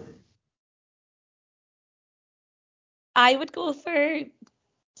 Heather? I would go for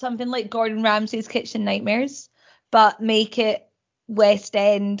something like Gordon Ramsay's Kitchen Nightmares, but make it West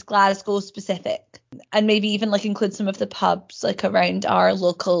End, Glasgow specific, and maybe even like include some of the pubs like around our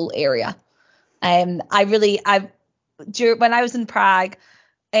local area. When I was in Prague,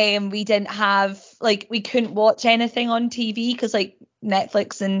 we didn't have we couldn't watch anything on TV because like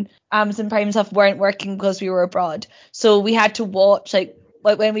Netflix and Amazon Prime and stuff weren't working because we were abroad. So we had to watch like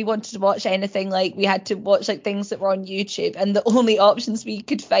when we wanted to watch anything, like we had to watch like things that were on YouTube, and the only options we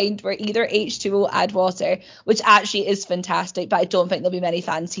could find were either H2O Add Water, which actually is fantastic, but I don't think there'll be many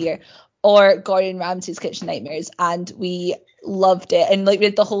fans here, or Gordon Ramsay's Kitchen Nightmares, and we loved it. And like we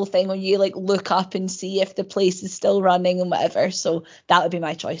did the whole thing when you like look up and see if the place is still running and whatever. So that would be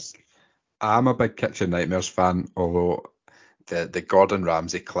my choice. I'm a big Kitchen Nightmares fan, although the Gordon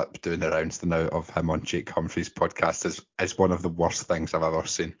Ramsay clip doing the rounds now of him on Jake Humphrey's podcast is one of the worst things I've ever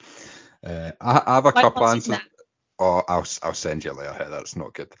seen. I have a couple answers. Oh, I'll send you later, Heather. It's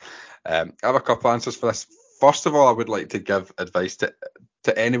not good. I have a couple answers for this. First of all, I would like to give advice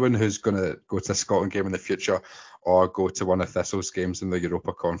to anyone who's going to go to a Scotland game in the future or go to one of Thistle's games in the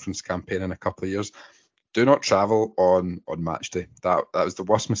Europa Conference campaign in a couple of years. Do not travel on match day. That was the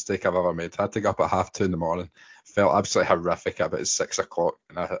worst mistake I've ever made. I had to go up at 2:30 in the morning. Felt absolutely horrific at about 6 o'clock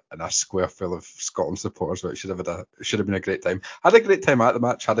in a square full of Scotland supporters, but it should have been a great time. Had a great time at the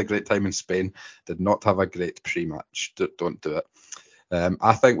match. Had a great time in Spain. Did not have a great pre-match. Don't do it.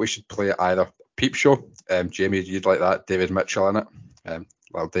 I think we should play either Peep Show. Jamie, you'd like that? David Mitchell in it.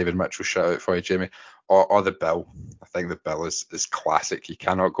 Well, David Mitchell, shout out for you, Jamie. Or the Bill. I think the Bill is classic. You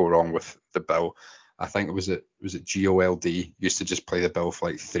cannot go wrong with the Bill. I think it was GOLD used to just play the Bill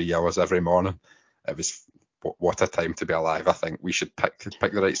for like 3 hours every morning. It was what a time to be alive. I think we should pick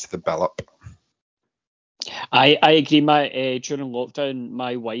the rights to the Bill up. I agree. During lockdown,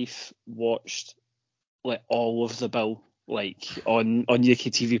 my wife watched like all of the Bill like on UK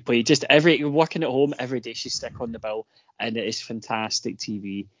TV Play. Just working at home every day, she stick on the Bill, and it is fantastic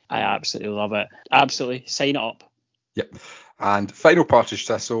TV. I absolutely love it. Absolutely, sign it up. Yep. And final Partridge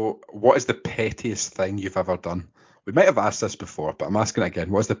Thistle, what is the pettiest thing you've ever done? We might have asked this before, but I'm asking it again.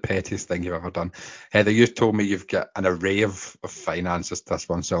 What is the pettiest thing you've ever done? Heather, you've told me you've got an array of finances to this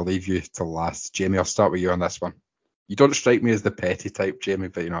one, so I'll leave you to last. Jamie, I'll start with you on this one. You don't strike me as the petty type, Jamie,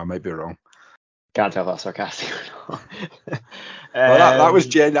 but I might be wrong. Can't tell if that's sarcastic or not. Well, that was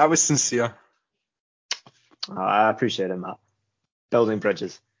genuine. That was sincere. I appreciate it, Matt. Building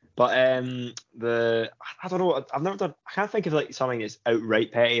bridges. But I don't know. I've never done. I can't think of like something that's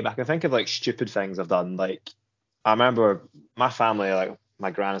outright petty, but I can think of like stupid things I've done. Like I remember my family, like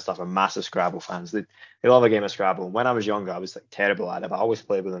my gran and stuff, are massive Scrabble fans. They love a game of Scrabble. When I was younger, I was like terrible at it, but I always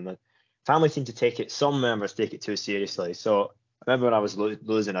played with them. The family seemed to take it. Some members take it too seriously. So I remember when I was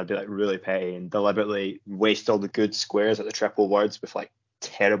losing, I'd be like really petty and deliberately waste all the good squares at the triple words with like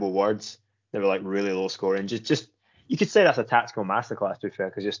terrible words. They were like really low scoring. Just you could say that's a tactical masterclass, to be fair,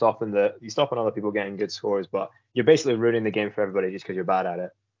 because you're stopping other people getting good scores, but you're basically ruining the game for everybody just because you're bad at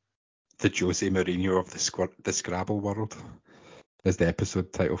it. The Jose Mourinho of the Scrabble world is the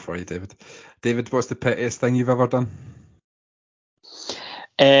episode title for you, David. David, what's the pettiest thing you've ever done?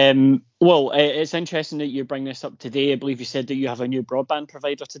 Well, it's interesting that you bring this up today. I believe you said that you have a new broadband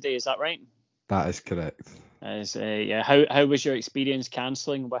provider today. Is that right? That is correct. Yeah. How was your experience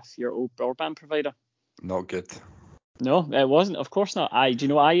cancelling with your old broadband provider? Not good. No, it wasn't. Of course not. Do you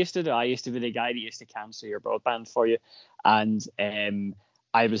know what I used to do? I used to be the guy that used to cancel your broadband for you, and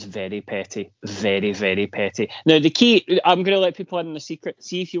I was very petty, very, very petty. Now the key, I'm going to let people in on the secret.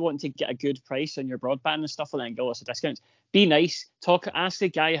 See if you want to get a good price on your broadband and stuff like that, and get lots of discounts. Be nice. Ask the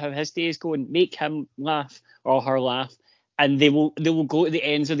guy how his day is going. Make him laugh or her laugh, and they will go to the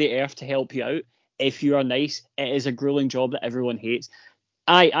ends of the earth to help you out. If you are nice, it is a grueling job that everyone hates.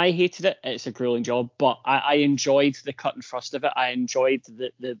 I hated it. It's a grueling job, but I enjoyed the cut and thrust of it. I enjoyed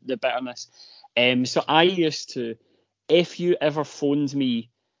the bitterness. So I used to, if you ever phoned me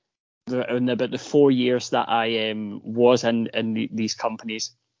in about the 4 years that I was in these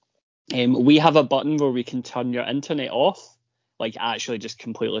companies, we have a button where we can turn your internet off, like actually just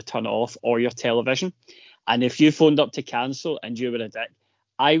completely turn it off, or your television. And if you phoned up to cancel and you were a dick,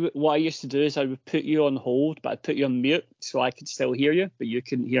 what I used to do is I would put you on hold, but I'd put you on mute so I could still hear you, but you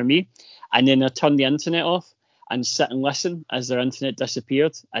couldn't hear me. And then I'd turn the internet off and sit and listen as their internet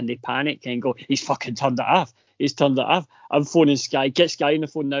disappeared, and they panic and go, he's fucking turned it off. He's turned it off. I'm phoning Sky. Get Sky on the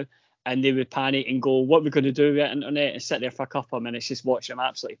phone now. And they would panic and go, what are we going to do with the internet? And sit there for a couple of minutes, just watch them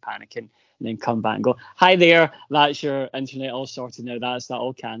absolutely panicking, and then come back and go, hi there, that's your internet all sorted now. That's that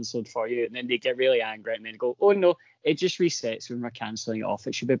all cancelled for you. And then they get really angry and then go, oh no, it just resets when we're cancelling it off.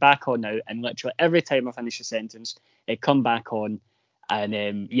 It should be back on now. And literally every time I finish a sentence, it come back on.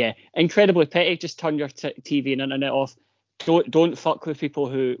 And yeah, incredibly petty. Just turn your TV and internet off. Don't fuck with people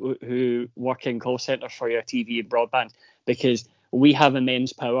who work in call centres for your TV and broadband, because we have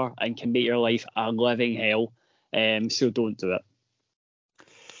immense power and can make your life a living hell. So don't do it.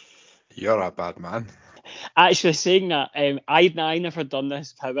 You're a bad man. Actually, saying that, I never done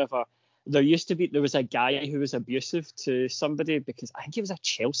this. However, there was a guy who was abusive to somebody because I think he was a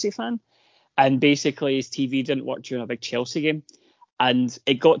Chelsea fan, and basically his TV didn't work during a big Chelsea game, and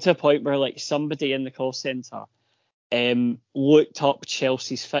it got to a point where like somebody in the call centre looked up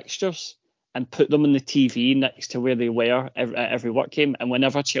Chelsea's fixtures and put them on the TV next to where they were at every work game. And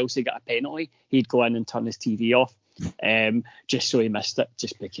whenever Chelsea got a penalty, he'd go in and turn his TV off, just so he missed it,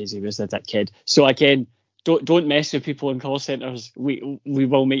 just because he was a dickhead. So again, don't mess with people in call centres. We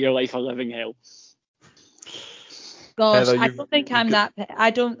will make your life a living hell. Gosh, Heather, I don't think I'm that. I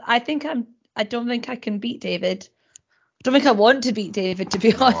don't think I can beat David. I don't think I want to beat David, to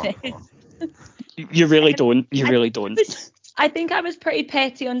be honest. You really don't. You really don't. I think I was pretty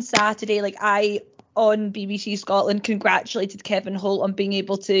petty on Saturday. Like on BBC Scotland, congratulated Kevin Holt on being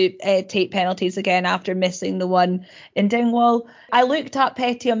able to take penalties again after missing the one in Dingwall. I looked up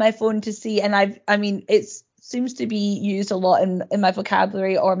petty on my phone to see, and it seems to be used a lot in my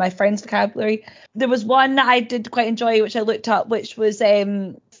vocabulary or my friend's vocabulary. There was one that I did quite enjoy, which I looked up, which was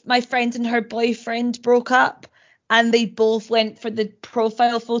my friend and her boyfriend broke up, and they both went for the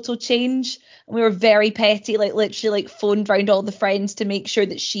profile photo change. And we were very petty, like literally like phoned round all the friends to make sure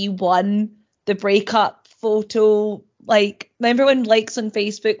that she won the breakup photo. Like, remember when likes on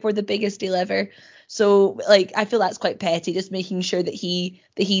Facebook were the biggest deal ever? So like I feel that's quite petty, just making sure that he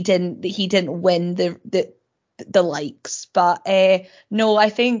didn't win the likes. But no, I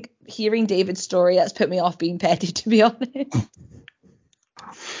think hearing David's story, that's put me off being petty, to be honest.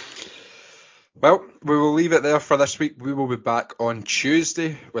 Well, we will leave it there for this week. We will be back on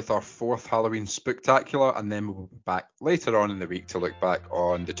Tuesday with our 4th Halloween Spooktacular, and then we will be back later on in the week to look back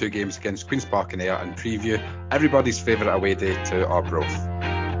on the 2 games against Queen's Park and Ayr and preview everybody's favourite away day to Arbroath.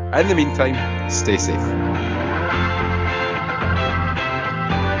 In the meantime, stay safe.